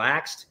I'm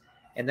relaxed.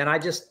 And then I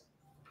just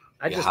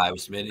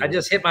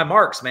hit my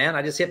marks, man.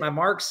 I just hit my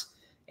marks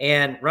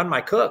and run my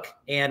cook.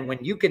 And when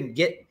you can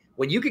get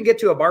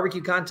to a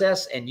barbecue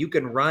contest and you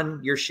can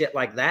run your shit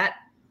like that,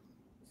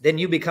 then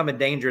you become a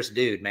dangerous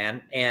dude,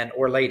 man,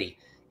 or lady.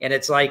 And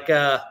it's like,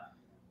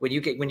 when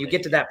you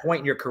get to that point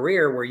in your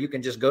career where you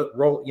can just go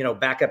roll,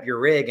 back up your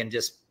rig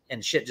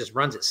and shit just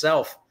runs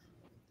itself.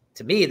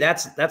 To me,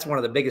 that's one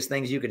of the biggest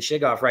things you can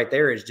shig off right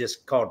there is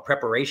just called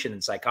preparation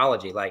and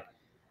psychology. Like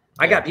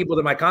I got people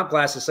in my comp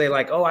classes say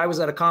like, oh, I was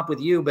at a comp with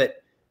you,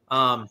 but,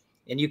 and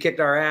you kicked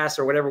our ass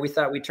or whatever. We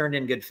thought we turned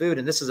in good food.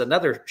 And this is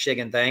another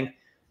Shiggin thing.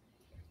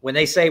 When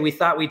they say we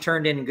thought we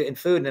turned in good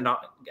food, and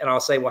I'll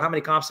say, well, how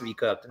many comps have you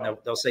cooked? And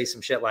they'll say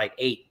some shit like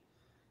 8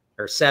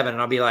 or 7.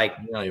 And I'll be like,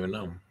 I don't even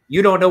know.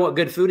 You don't know what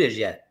good food is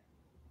yet.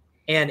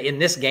 And in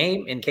this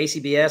game, in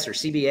KCBS or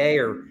CBA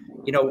or,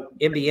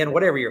 MBN,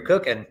 whatever you're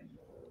cooking,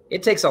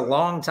 it takes a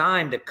long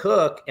time to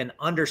cook and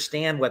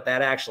understand what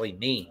that actually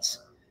means.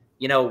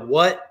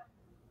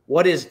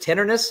 What is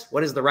tenderness?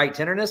 What is the right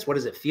tenderness? What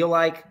does it feel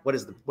like? What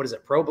is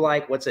it probe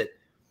like? What's it,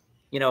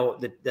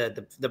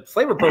 the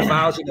flavor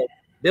profiles,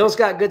 Bill's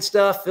got good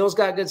stuff. Phil's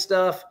got good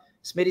stuff.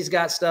 Smitty's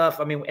got stuff.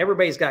 I mean,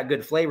 everybody's got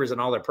good flavors in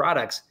all their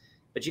products,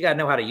 but you got to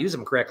know how to use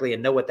them correctly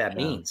and know what that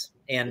means.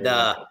 And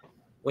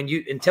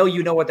until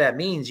you know what that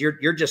means,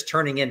 you're just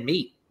turning in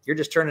meat. You're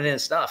just turning in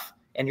stuff,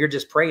 and you're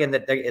just praying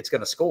that it's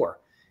going to score.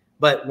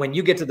 But when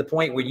you get to the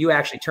point where you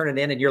actually turn it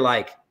in and you're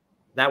like,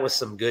 that was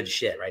some good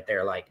shit right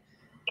there. Like,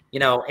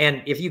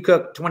 and if you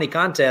cook 20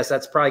 contests,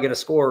 that's probably going to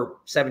score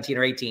 17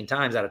 or 18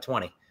 times out of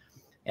 20.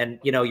 And,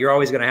 you're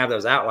always going to have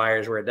those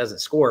outliers where it doesn't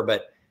score,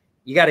 but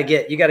you got to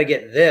get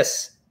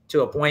this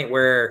to a point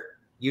where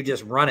you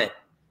just run it.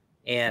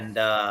 And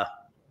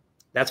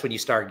that's when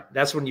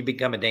you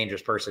become a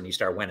dangerous person. You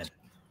start winning.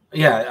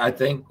 Yeah. I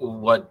think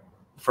what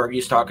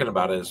Fergie's talking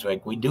about is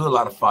like, we do a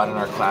lot of fun in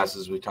our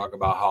classes. We talk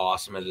about how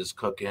awesome it is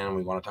cooking.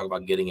 We want to talk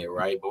about getting it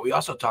right, but we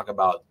also talk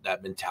about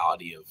that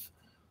mentality of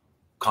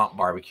comp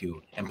barbecue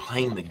and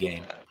playing the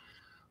game.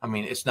 I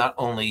mean, it's not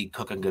only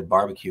cooking good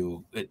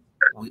barbecue.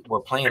 We're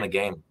playing a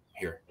game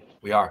here.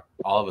 We are.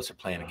 All of us are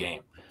playing a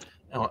game.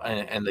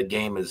 And the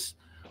game is,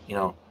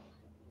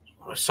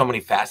 there's so many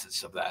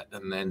facets of that.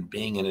 And then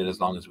being in it as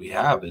long as we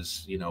have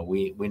is,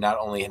 we not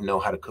only know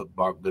how to cook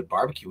good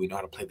barbecue, we know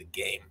how to play the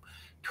game,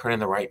 turn in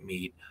the right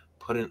meat,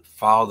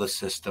 follow the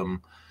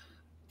system,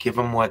 give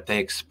them what they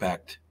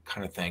expect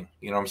kind of thing.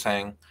 You know what I'm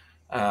saying?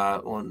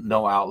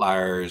 No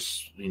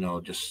outliers,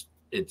 just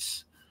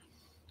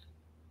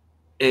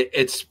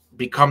it's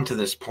become to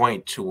this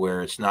point to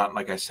where it's not,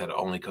 like I said,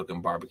 only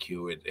cooking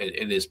barbecue.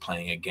 It is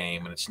playing a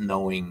game, and it's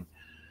knowing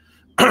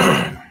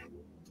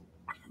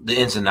the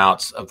ins and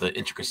outs of the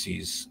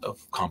intricacies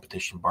of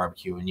competition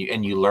barbecue.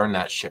 And you learn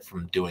that shit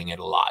from doing it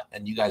a lot.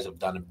 And you guys have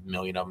done a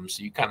million of them,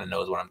 so you kind of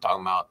knows what I'm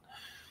talking about.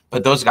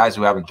 But those guys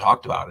who haven't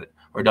talked about it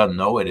or don't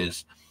know it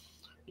is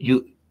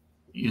you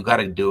got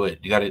to do it.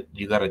 You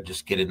got to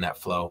just get in that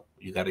flow.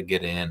 You got to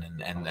get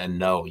in and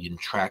know. You can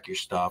track your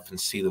stuff and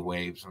see the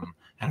waves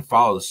and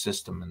follow the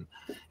system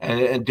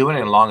and doing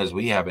it as long as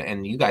we have it.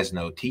 And you guys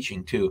know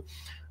teaching too.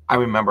 I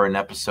remember an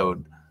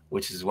episode,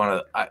 which is one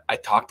of I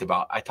talk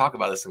about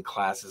this in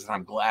classes, and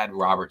I'm glad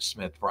Robert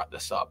Smith brought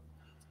this up.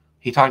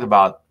 He talked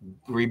about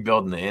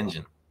rebuilding the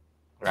engine,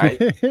 right?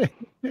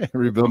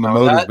 Rebuilding the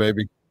motors,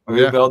 baby.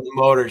 Rebuild the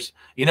motors.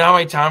 You know how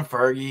many times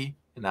Fergie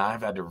and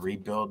I've had to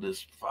rebuild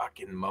this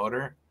fucking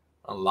motor?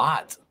 A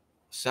lot.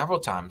 Several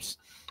times.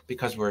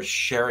 Because we're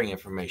sharing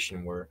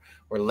information. We're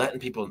letting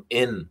people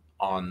in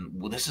on,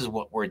 well, this is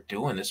what we're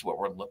doing. This is what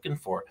we're looking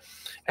for.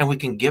 And we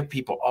can give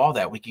people all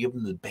that. We can give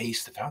them the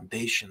base, the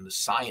foundation, the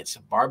science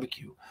of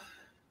barbecue.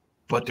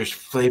 But there's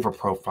flavor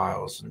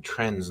profiles and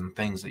trends and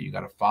things that you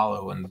got to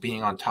follow. And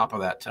being on top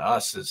of that to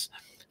us is,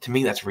 to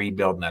me, that's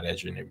rebuilding that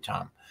engine every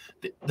time.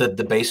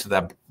 The base of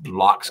that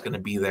block's going to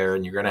be there,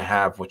 and you're going to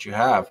have what you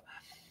have.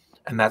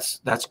 And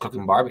that's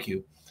cooking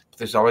barbecue. But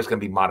there's always going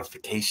to be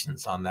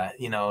modifications on that,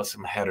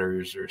 some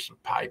headers or some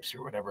pipes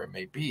or whatever it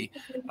may be.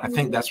 I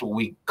think that's what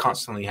we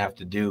constantly have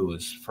to do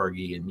is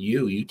Fergie and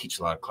you teach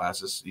a lot of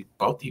classes.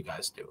 Both of you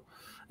guys do.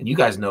 And you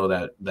guys know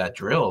that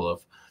drill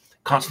of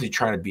constantly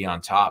trying to be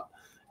on top.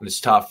 And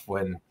it's tough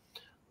when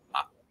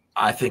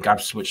I think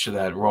I've switched to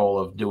that role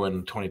of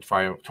doing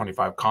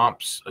 25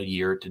 comps a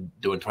year to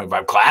doing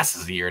 25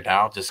 classes a year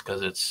now, just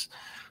because it's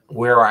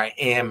where I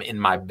am in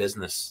my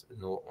business,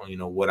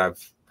 what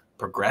I've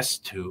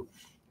progressed to.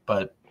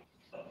 But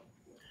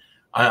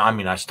I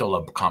mean, I still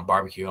love comp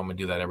barbecue. I'm gonna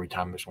do that every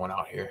time there's one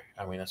out here.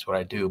 I mean, that's what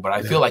I do. But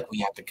I feel like we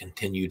have to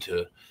continue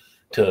to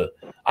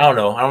I don't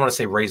know. I don't want to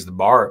say raise the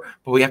bar,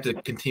 but we have to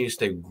continue to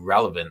stay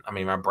relevant. I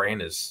mean, my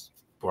brand is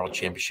World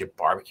Championship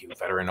Barbecue,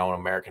 veteran-owned,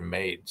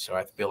 American-made. So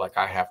I feel like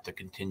I have to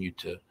continue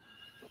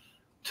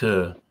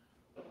to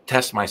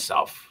test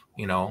myself,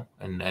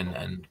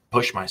 and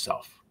push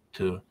myself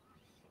to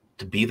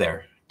be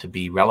there, to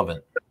be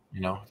relevant.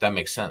 If that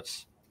makes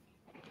sense.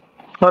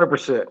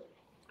 100%.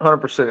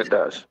 100% it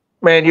does.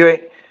 Man, you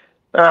ain't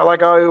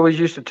like I always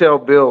used to tell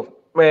Bill,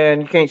 man,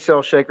 you can't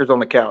sell shakers on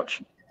the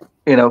couch.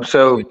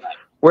 So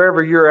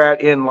wherever you're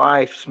at in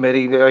life,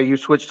 Smitty, you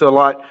switch to a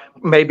lot,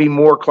 maybe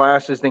more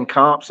classes than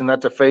comps, and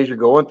that's a phase you're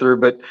going through.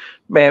 But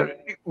man,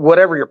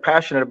 whatever you're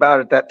passionate about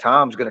at that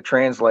time is going to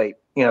translate,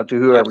 to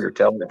whoever you're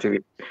telling it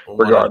to,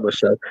 regardless.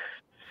 So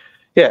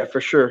yeah, for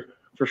sure.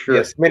 for sure.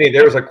 Yes, Smitty,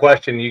 there was a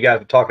question you guys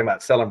were talking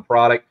about selling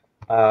product.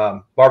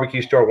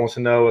 Barbecue Store wants to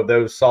know if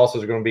those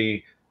sauces are going to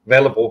be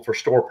available for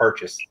store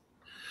purchase.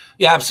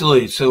 Yeah,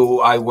 absolutely.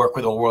 So I work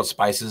with Old World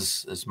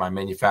Spices as my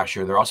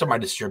manufacturer. They're also my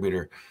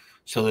distributor.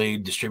 So they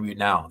distribute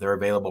now. They're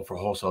available for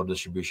wholesale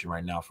distribution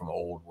right now from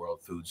Old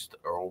World Foods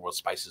or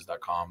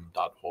oldworldspices.com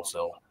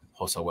 .wholesale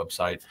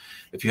website.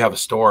 If you have a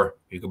store,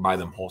 you can buy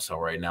them wholesale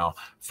right now.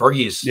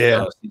 Fergie's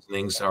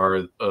seasonings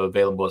are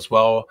available as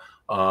well.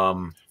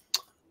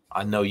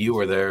 I know you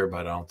were there,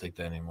 but I don't think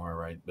that anymore,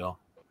 right, Bill?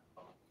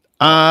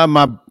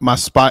 My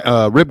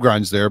rib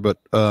grind's there, but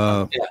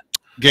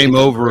Game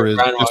Over is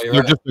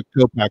they're just a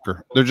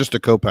co-packer. They're just a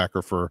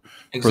co-packer for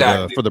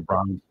the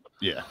brine.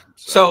 Yeah.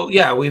 So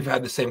yeah, we've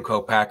had the same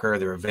co-packer.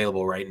 They're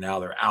available right now.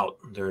 They're out.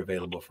 They're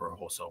available for a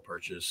wholesale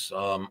purchase.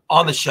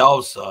 On the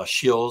shelves,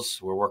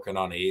 Shills. We're working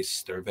on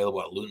Ace. They're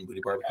available at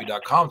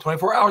LutonBootyBarbecue.com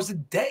 24 hours a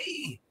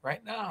day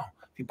right now.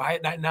 If you buy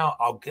it right now,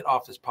 I'll get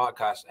off this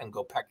podcast and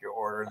go pack your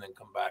order and then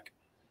come back.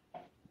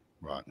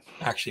 Right.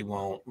 Actually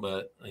won't,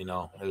 but you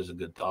know, it was a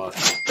good thought.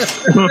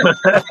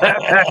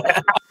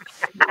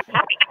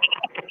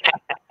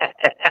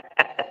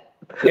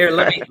 Here,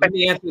 let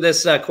me answer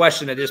this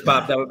question that just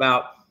popped up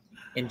about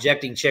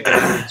injecting chicken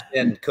after it's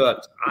been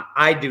cooked.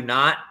 I do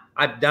not.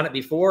 I've done it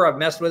before. I've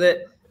messed with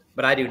it,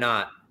 but I do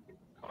not.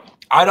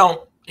 I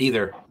don't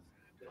either.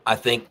 I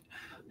think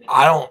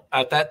I don't.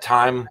 At that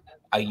time,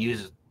 I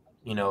used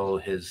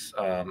his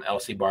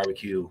LC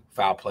barbecue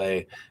foul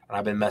play, and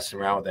I've been messing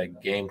around with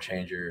that Game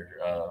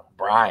Changer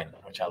brine,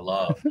 which I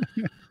love.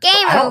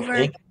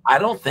 Over. I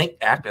don't think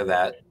after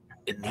that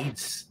it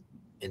needs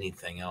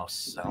anything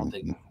else. I don't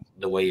think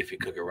the way if you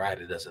cook it right,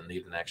 it doesn't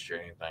need an extra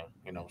anything.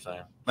 You know what I'm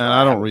saying? Man,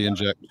 I don't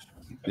re-inject.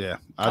 Yeah,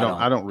 I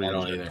don't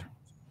re-inject either.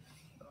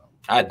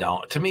 I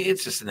don't. To me,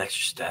 it's just an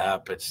extra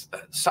step. It's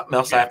something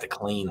else I have to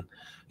clean.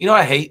 You know,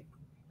 I hate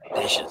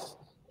dishes.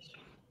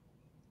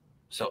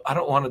 So I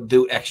don't want to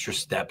do extra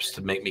steps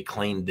to make me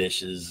clean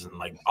dishes and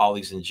like all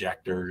these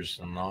injectors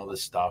and all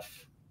this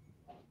stuff.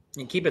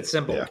 And keep it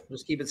simple. Yeah.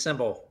 Just keep it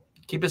simple.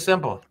 Keep it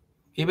simple.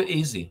 Keep it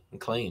easy and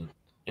clean,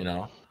 you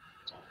know.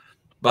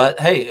 But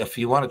hey, if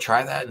you want to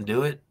try that and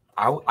do it,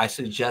 I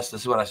suggest,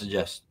 this is what I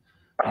suggest.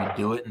 You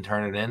do it and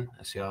turn it in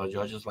and see how the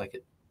judges like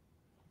it.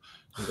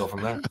 And go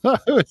from there.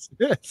 What's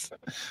this?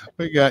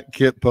 We got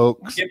Kit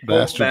Pokes,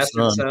 bastard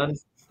son.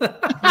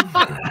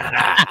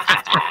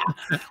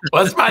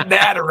 What's my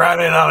dad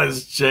running on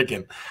his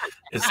chicken?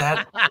 Is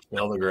that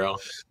Bill the Grill?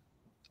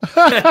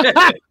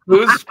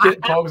 Who's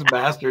Kit Pokes'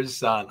 bastard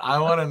son? I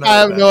want to know. I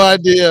have no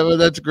idea, but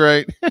that's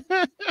great.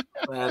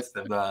 That's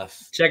the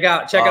best. Check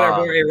out our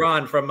boy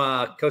Ron from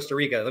Costa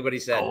Rica. Look what he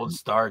said. Gold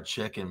Star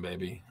Chicken,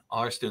 baby. All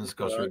our students in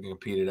Costa Rica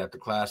competed after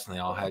class, and they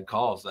all had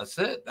calls. That's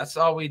it. That's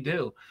all we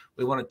do.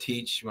 We want to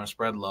teach. We want to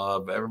spread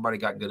love. Everybody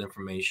got good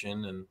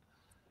information, and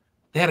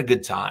they had a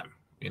good time.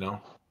 You know.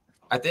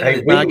 At the end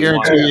of the day, I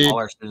guarantee you, all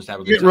our students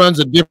have a good time. Runs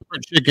a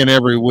different chicken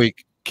every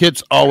week.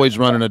 Kit's always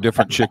running a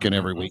different chicken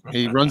every week.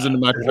 He runs into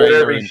my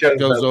trailer and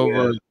goes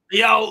over.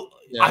 Yo,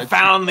 I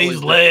found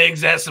these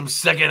legs at some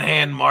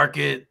secondhand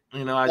market.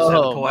 You know, I just had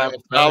to pull out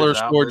dollar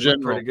store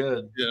general. Pretty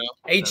good. Yeah.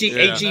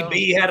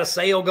 HEB had a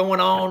sale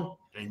going on.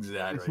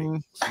 Exactly.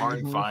 Smart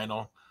and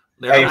Final.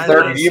 Hey,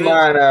 Ferg,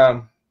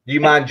 do you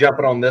mind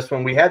jumping on this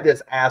one? We had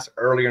this asked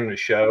earlier in the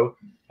show,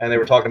 and they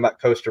were talking about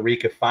Costa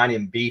Rica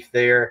finding beef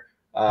there.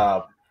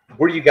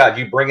 What do you got?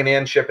 You bringing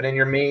in, shipping in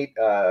your meat?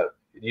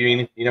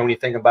 You know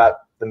anything about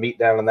the meat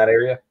down in that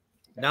area?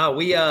 No,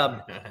 we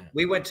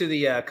went to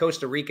the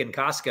Costa Rican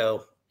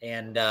Costco,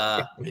 and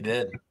we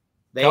did.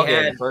 They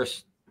had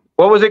first.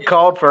 What was it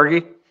called,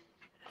 Fergie?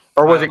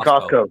 Or was it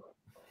Costco?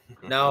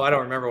 No, I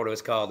don't remember what it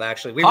was called.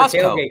 Actually, we were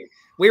tailgating.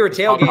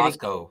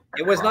 Costco.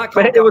 It was not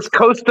called. It was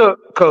Costa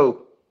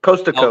Co.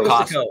 Costa Co.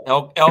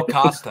 El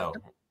Costo.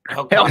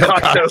 El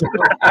Costo.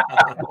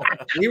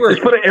 We were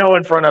just put an L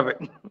in front of it.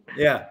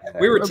 Yeah,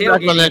 we were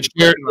tailgating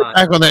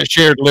back on that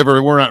shared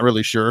liver. We're not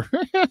really sure.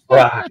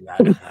 Right.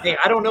 Hey,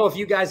 I don't know if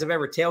you guys have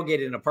ever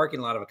tailgated in a parking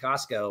lot of a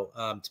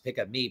Costco to pick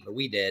up meat, but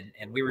we did,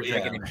 and we were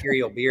drinking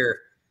Imperial beer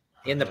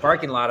in the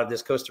parking lot of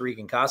this Costa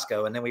Rican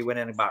Costco, and then we went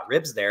in and bought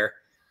ribs there,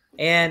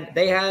 and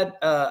they had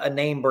a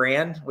name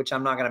brand, which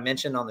I'm not going to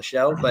mention on the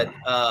show, but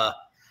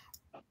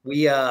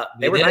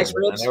they were nice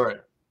ribs.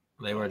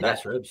 They were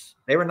nice ribs.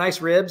 They were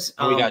nice ribs.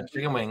 We got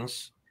chicken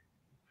wings.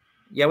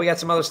 Yeah, we got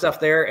some other stuff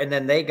there, and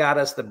then they got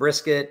us the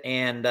brisket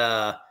and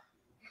the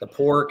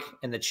pork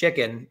and the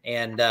chicken,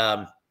 and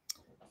the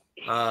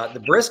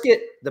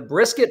brisket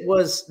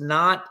was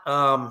not.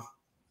 That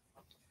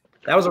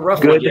was a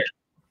rough one.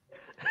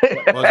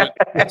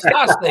 Let's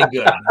not say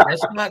good.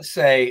 Let's not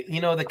say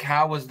the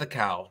cow was the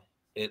cow.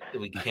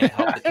 We can't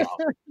help the cow,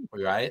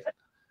 right?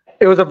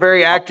 It was a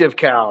very active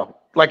cow.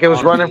 Like it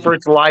was running for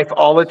its life,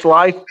 all its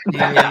life.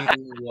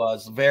 It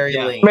was very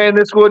lean. Man,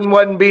 this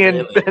wasn't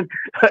being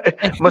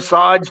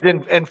massaged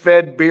and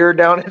fed beer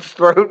down its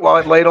throat while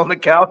it laid on the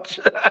couch.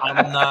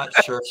 I'm not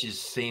sure she's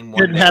seen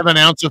one. Didn't have an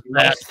ounce of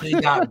fat. She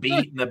got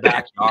beat in the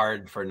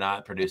backyard for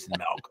not producing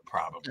milk,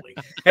 probably.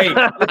 Hey,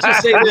 let's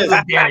just say this: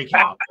 dairy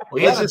cow.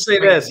 let's just say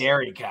this: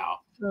 dairy cow.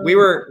 We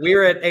were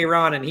at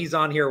Aaron, and he's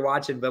on here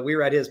watching, but we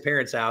were at his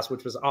parents' house,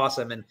 which was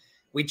awesome, and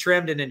we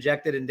trimmed and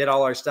injected and did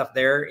all our stuff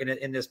there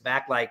in this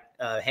back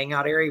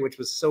hangout area, which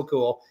was so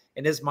cool.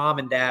 And his mom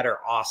and dad are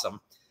awesome.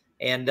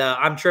 And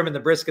I'm trimming the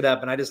brisket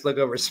up, and I just look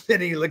over at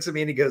Smitty. He looks at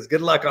me and he goes,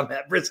 "Good luck on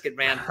that brisket,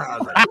 man."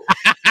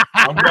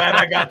 I'm glad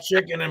I got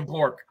chicken and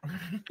pork.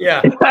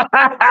 Yeah.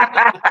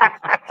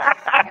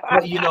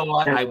 But you know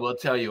what? I will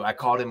tell you, I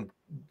called him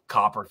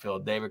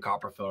Copperfield, David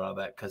Copperfield, all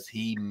that, because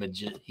he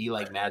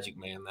like Magic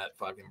Man that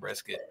fucking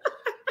brisket.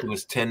 It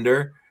was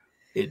tender.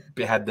 It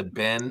had the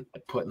bend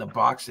put in the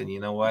box, and you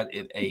know what?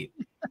 It ate,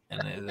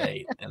 and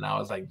I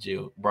was like,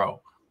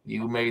 bro,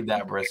 you made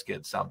that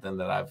brisket something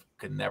that I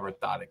could never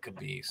thought it could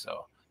be.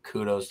 So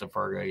kudos to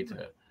Ferg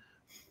to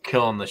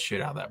killing the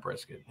shit out of that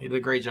brisket. He did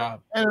a great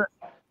job. And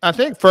I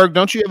think, Ferg,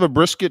 don't you have a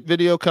brisket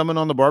video coming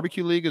on the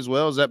Barbecue League as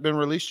well? Has that been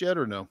released yet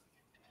or no?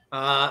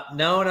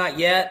 No, not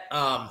yet.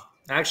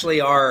 Actually,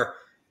 our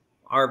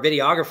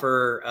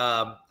videographer,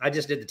 I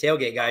just did the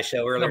Tailgate Guy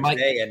show earlier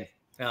today,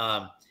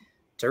 and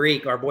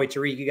Tariq, our boy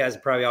Tariq, you guys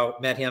have probably all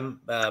met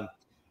him.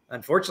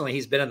 Unfortunately,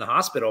 he's been in the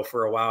hospital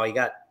for a while. He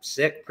got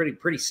sick,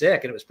 pretty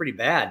sick, and it was pretty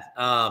bad.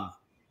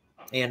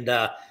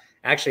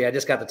 Actually, I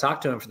just got to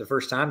talk to him for the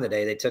first time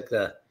today. They took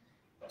a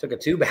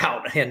tube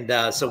out,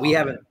 and so we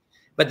haven't.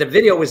 But the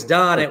video was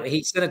done, and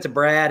he sent it to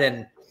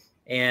Brad,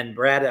 and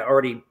Brad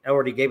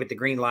already gave it the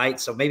green light.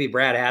 So maybe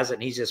Brad has it,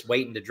 and he's just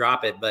waiting to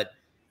drop it. But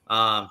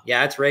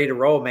yeah, it's ready to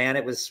roll,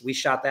 man. We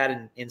shot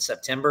that in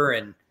September,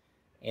 and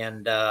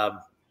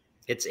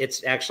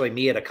it's actually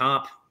me at a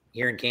comp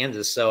here in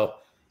Kansas. So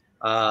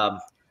a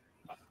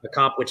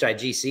comp which I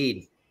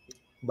GC'd,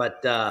 but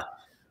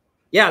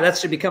yeah, that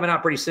should be coming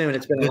out pretty soon.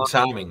 It's been good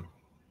timing.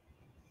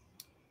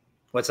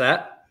 What's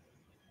that?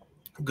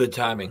 Good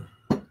timing.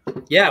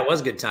 Yeah, it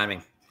was good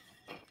timing.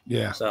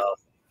 Yeah. So,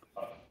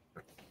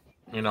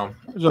 you know,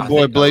 there's a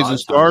boy Blazing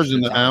Stars in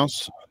the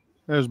house.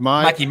 There's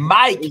Mike.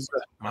 Mike,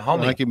 my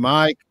homie. Mikey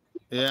Mike.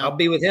 Yeah. I'll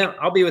be with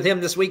him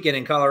this weekend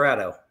in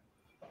Colorado.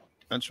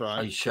 That's right.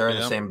 Are you sharing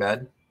the same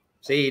bed?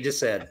 See, you just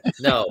said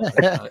no.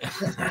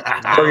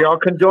 So y'all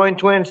conjoined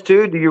twins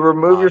too? Do you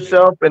remove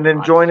yourself and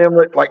then join in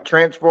with like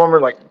Transformer,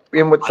 like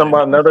in with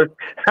somebody another?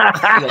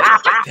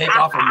 Take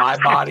off of my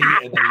body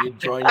and then you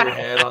join your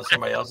head on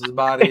somebody else's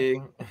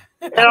body.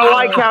 And I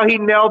like how he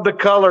nailed the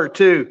color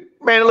too.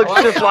 Man, it looks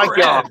just like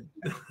y'all.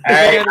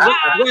 Hey,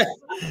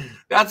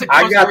 that's a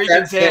I Costa got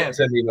Rican that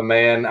sense in you,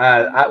 man.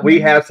 We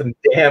have some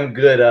damn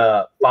good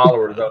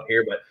followers up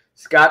here, but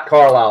Scott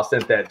Carlisle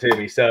sent that to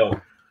me,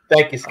 so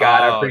thank you,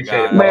 Scott. I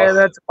appreciate it. Man,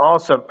 that's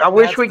awesome. I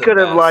wish we could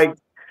have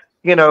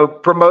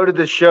promoted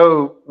the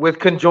show with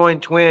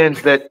conjoined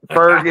twins that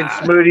Ferg and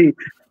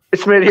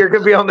Smitty are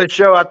going to be on the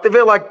show. I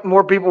feel like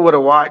more people would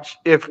have watched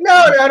if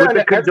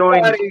no.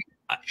 Conjoined.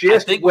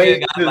 Just I think wait we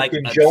got till like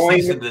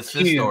conjoined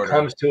queue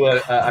comes to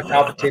a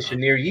competition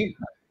near you.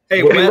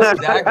 Hey, Wes,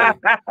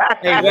 exactly.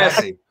 Hey,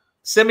 Wes,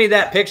 send me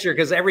that picture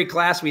because every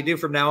class we do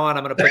from now on,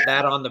 I'm going to put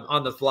that on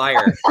the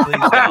flyer. Please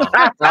don't.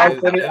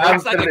 It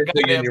looks like a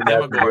goddamn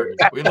Demogorgon.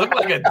 We look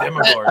like a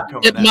Demogorgon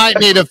coming It might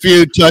need a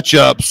few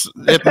touch-ups.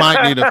 Man,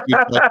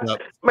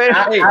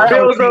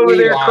 Bill's over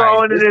there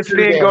crawling in his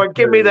feet going,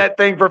 "Give me that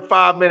thing for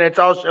 5 minutes.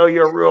 I'll show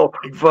you a real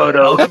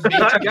photo." What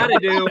you got to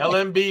do.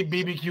 LMB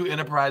BBQ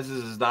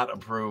Enterprises does not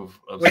approve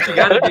of what you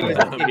got to do is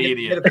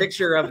get a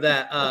picture of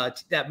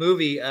that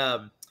movie.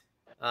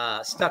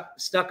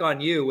 Stuck on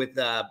You with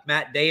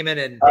Matt Damon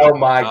and oh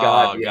my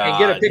God, and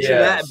get a picture of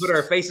that and put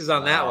our faces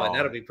on that one.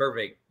 That'll be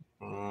perfect.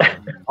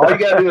 All you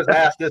gotta do is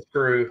ask this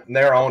crew, and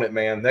they're on it,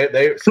 man.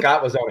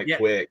 Scott was on it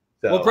quick.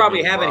 So, we'll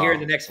probably have it here in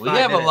the next 5 minutes.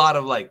 We have a lot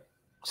of like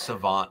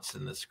savants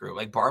in this group.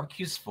 Like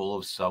barbecue's full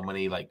of so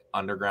many like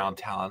underground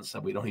talents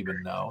that we don't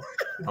even know.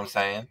 You know what I'm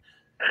saying?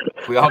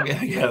 If we all get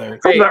together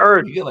from the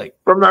earth, you get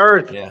from the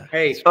earth. Yeah.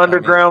 Hey,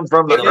 underground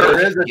from the earth.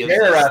 There is a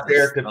chair out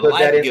there to put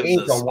that in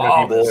ink on one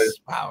of you boys.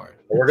 Power.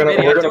 We're gonna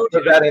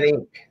put that in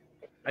ink.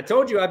 I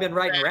told you I've been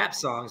writing rap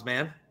songs,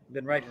 man. I've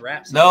been writing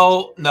rap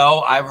songs.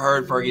 No, I've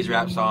heard Fergie's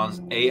rap songs.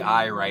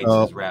 AI writes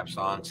his rap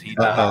songs. He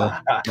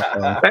does.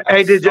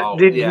 Hey, did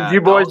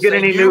you boys get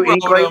any new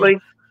ink lately?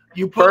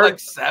 You put like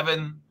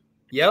 7.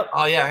 Yep.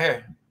 Oh yeah,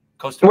 here.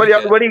 Costa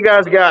Rica. What do you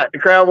guys got? The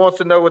crowd wants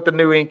to know what the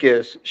new ink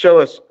is. Show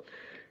us.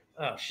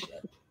 Oh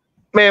shit.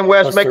 Man,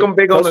 Wes, make them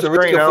big on the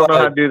screen. I don't know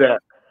how to do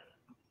that.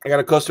 I got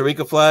a Costa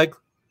Rica flag.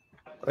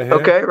 Right here.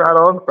 Okay, right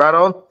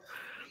on.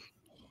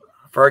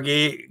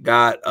 Fergie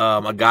got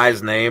a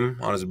guy's name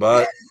on his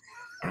butt.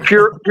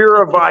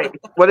 Pure Vite.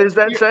 What does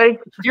that say?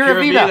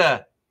 Pure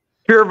Vida.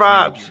 Pure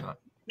vibes.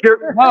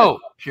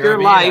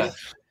 Pure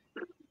life.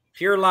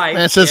 Pure life.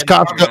 Man, it says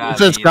Costco. It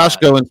says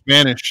Costco in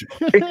Spanish.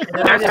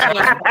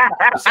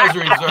 It says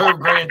Reserve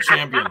Grand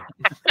Champion.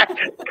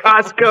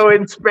 Costco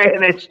in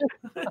Spanish.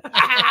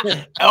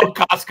 El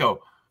Costco.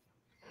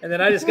 And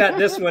then I just got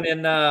this one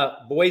in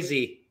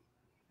Boise.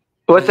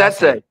 What's that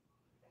say?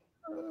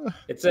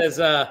 It says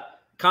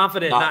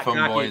confident, not from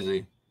cocky.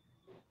 Boise.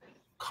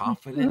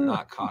 Confident,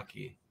 not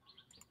cocky.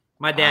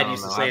 My dad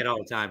used to say it all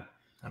the time.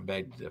 I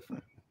beg to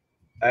differ.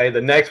 Hey,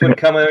 the next one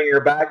coming on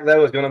your back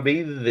though is going to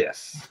be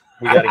this.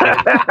 We got to get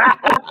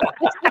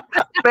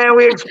it. Man,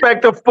 we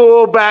expect a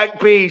full back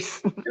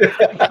piece.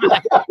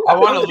 I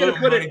want to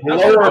put it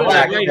lower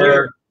back right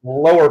here.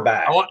 Lower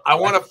back. I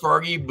want a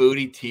Fergie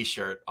booty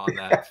T-shirt on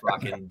that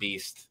fucking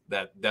beast,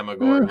 that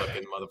Demogorgon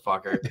looking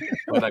motherfucker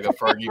with like a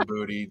Fergie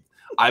booty.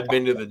 I've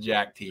been to the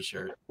Jack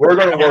T-shirt. We're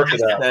gonna work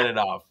it out. Set it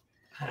off.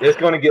 It's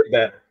gonna get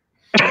better.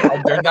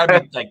 There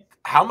gotta be like,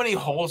 how many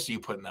holes do you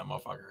put in that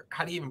motherfucker?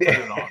 How do you even put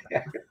it on?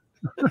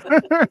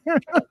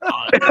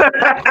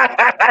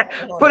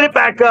 Put it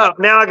back up.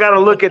 Now I got to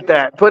look at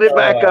that. Put it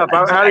back up.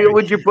 How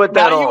would you put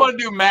that now on? You want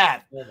to do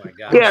math? Oh my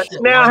god. Yes.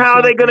 Now how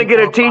are they going to get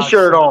a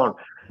T-shirt on?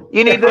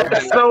 You need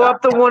to sew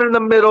up the one in the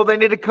middle. They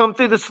need to come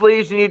through the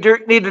sleeves, and you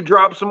need to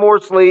drop some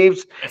more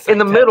sleeves in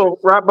the middle,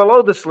 right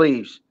below the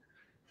sleeves.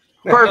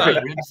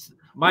 Perfect.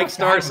 Mike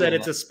Starr said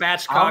it's a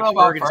spatchcock. I don't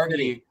know about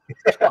Fergie.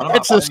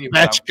 It's a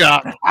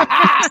spatchcock.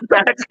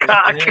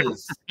 Spatchcock. It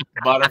is.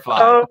 Butterfly.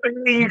 Oh,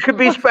 you could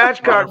be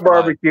Spatchcock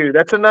Barbecue.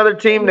 That's another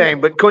team name,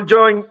 but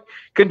Conjoin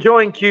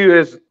Q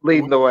is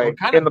leading the way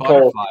in the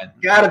poll.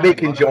 Got to be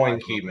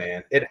Conjoin Q,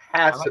 man. It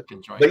has to.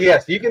 But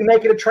yes, you can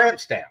make it a tramp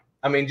stamp.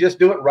 I mean, just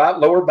do it right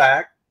lower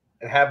back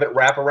and have it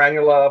wrap around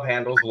your love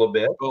handles a little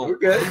bit. We're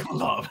good.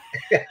 Love.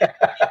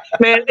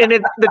 Man, and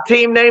the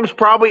team name's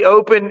probably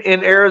open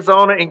in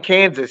Arizona and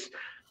Kansas.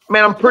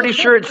 Man, I'm pretty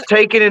sure it's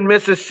taken in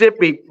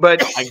Mississippi,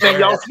 but man,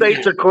 y'all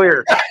states are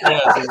clear.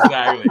 Yes,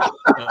 exactly.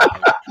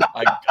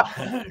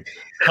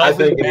 I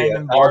think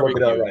I'll look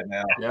it up right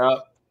now. Yeah,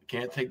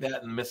 can't take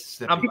that in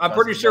Mississippi. I'm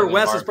pretty sure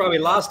Wes has probably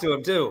lost to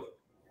him too.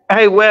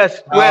 Hey,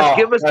 Wes,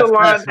 give us the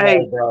line.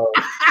 Hey, bro.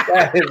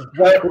 That is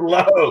so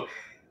low.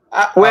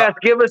 Wes,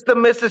 give us the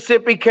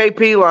Mississippi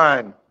KP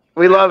line.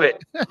 We love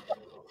it.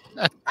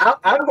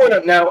 I'm going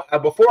to now.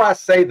 Before I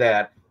say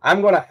that,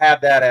 I'm going to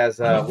have that as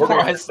we're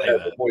going to say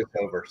the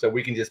voiceover, so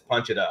we can just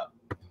punch it up.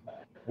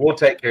 We'll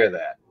take care of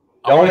that.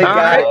 The only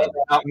guy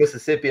out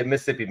Mississippi, a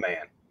Mississippi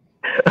man.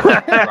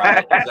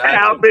 Right, exactly.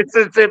 Out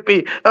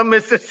Mississippi, a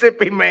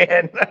Mississippi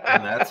man.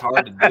 And that's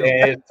hard to do.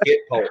 And it's get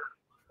cold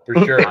for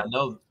sure. I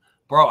know,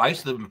 bro. I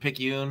used to live in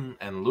Picayune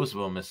and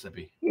Louisville,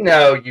 Mississippi.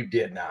 No, you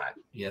did not.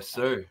 Yes,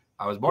 sir.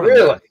 I was born.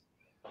 Really?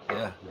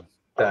 Yeah.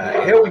 The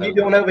hell were you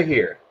doing over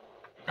here?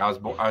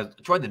 I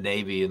joined the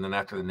Navy, and then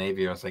after the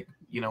Navy, I was like,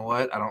 you know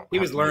what? I don't. He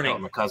was learning.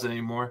 My cousin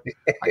anymore.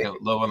 I can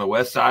live on the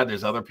west side.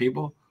 There's other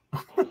people.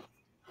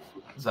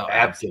 So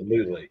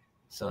absolutely.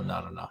 So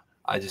no.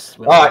 I just.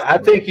 All right, I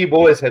think you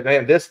boys have,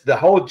 man. The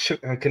whole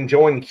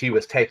conjoin queue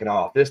has taken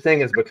off. This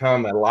thing has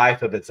become a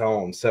life of its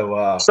own.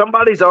 So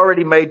somebody's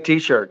already made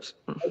T-shirts.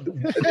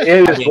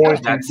 It is going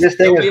to. This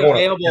thing is going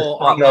available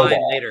online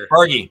later.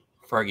 Fergie.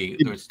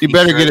 You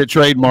better get it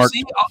trademarked.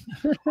 See,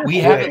 we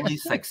have at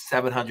least like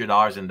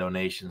 $700 in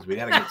donations. We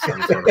got to get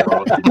some sort of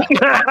royalty.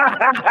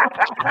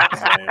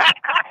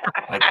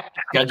 Like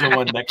schedule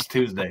one next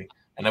Tuesday,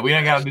 and then we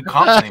don't got to do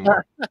comps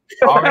anymore.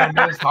 All we're gonna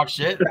do is talk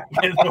shit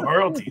and the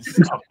royalties.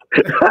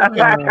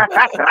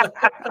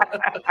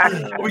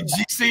 We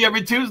GC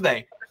every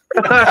Tuesday. I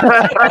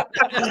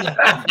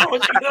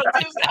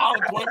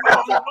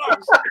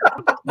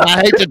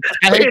hate to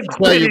tell you,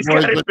 boys,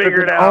 but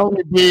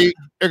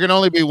there can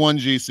only be one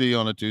GC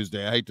on a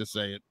Tuesday. I hate to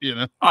say it, you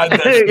know.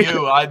 That's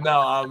you. I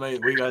know. I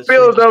mean, we got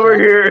Bill's over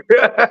here.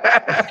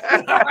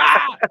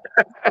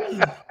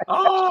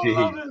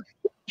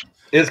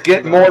 It's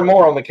getting more and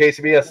more on the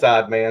KCBS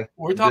side, man.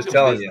 We're talking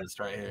business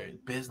right here.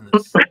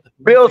 Business.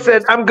 Bill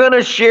said, "I'm going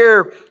to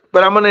share,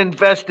 but I'm going to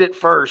invest it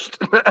first."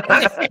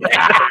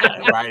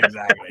 Right,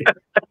 exactly.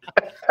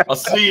 I'll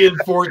see you in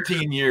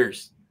 14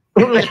 years.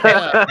 Your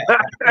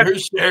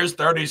share's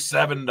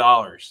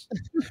 $37.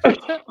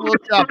 We'll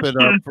chop it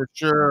up for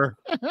sure.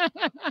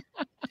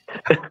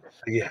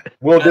 Yeah,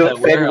 we'll do it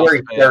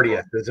February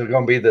 30th. This is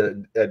going to be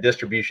the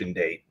distribution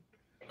date.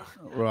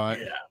 Right.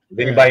 Yeah. If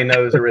anybody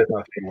knows, there is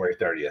on February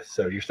 30th.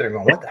 So you're sitting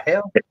going, what the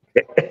hell?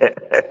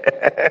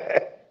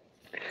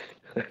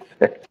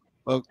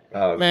 Well,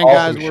 man,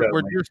 awesome guys,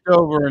 we're just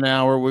over an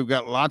hour. We've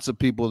got lots of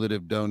people that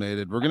have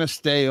donated. We're going to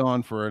stay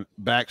on for a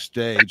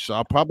backstage, so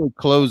I'll probably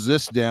close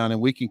this down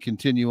and we can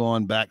continue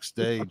on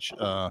backstage.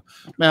 Man,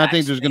 I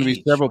think there's going to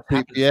be several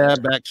people. Yeah,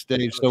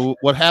 backstage. So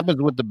what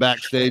happens with the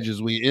backstage is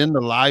we end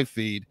the live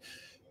feed,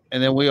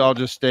 and then we all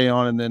just stay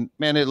on, and then,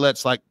 man, it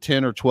lets like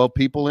 10 or 12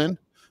 people in.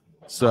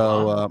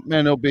 So,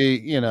 man, it'll be,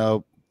 you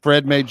know,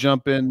 Fred may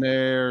jump in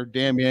there.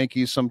 Damn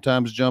Yankees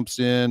sometimes jumps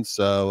in.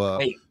 So,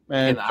 hey,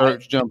 man,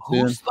 Ferg jumps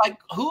in.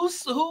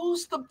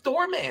 Who's the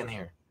doorman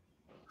here?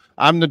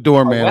 I'm the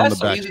doorman on the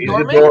back. He's the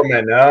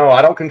doorman. No,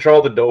 I don't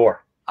control the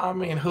door. I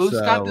mean, who's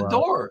got the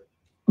door?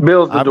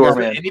 Bill's the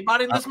doorman.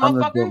 Anybody in this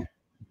motherfucker?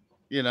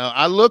 You know,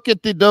 I look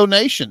at the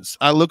donations.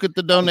 Oh,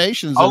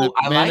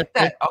 and I like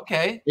that.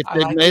 Okay. If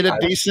they've made a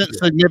decent,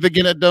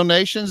 significant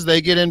donations, they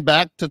get in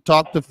back to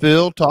talk to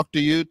Phil, talk to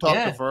you, talk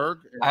to Ferg.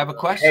 I have a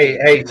question.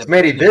 Hey,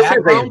 Smitty, this is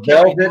a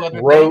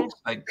velvet rope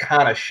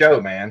kind of show,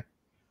 man.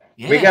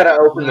 Yeah, we got to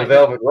open the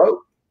velvet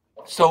rope.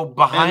 So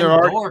behind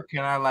the door,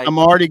 can I like? I'm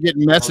already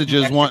getting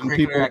messages wanting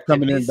people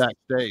coming in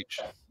backstage.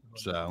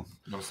 So, you know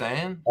what I'm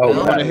saying? Oh, you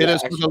want to hit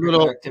us with a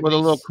little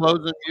activities.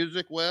 closing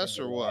music, Wes,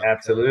 or what?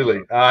 Absolutely.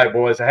 All right,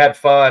 boys. I had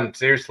fun.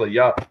 Seriously,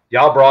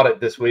 y'all brought it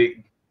this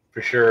week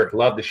for sure.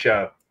 Love the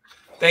show.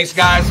 Thanks,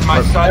 guys.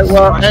 My son's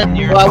Well, freshman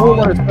year. I will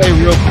want to say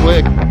real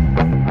quick.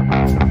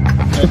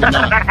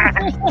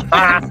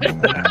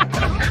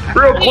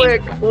 Real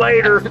quick,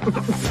 later.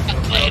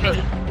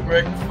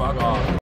 Rick, fuck off.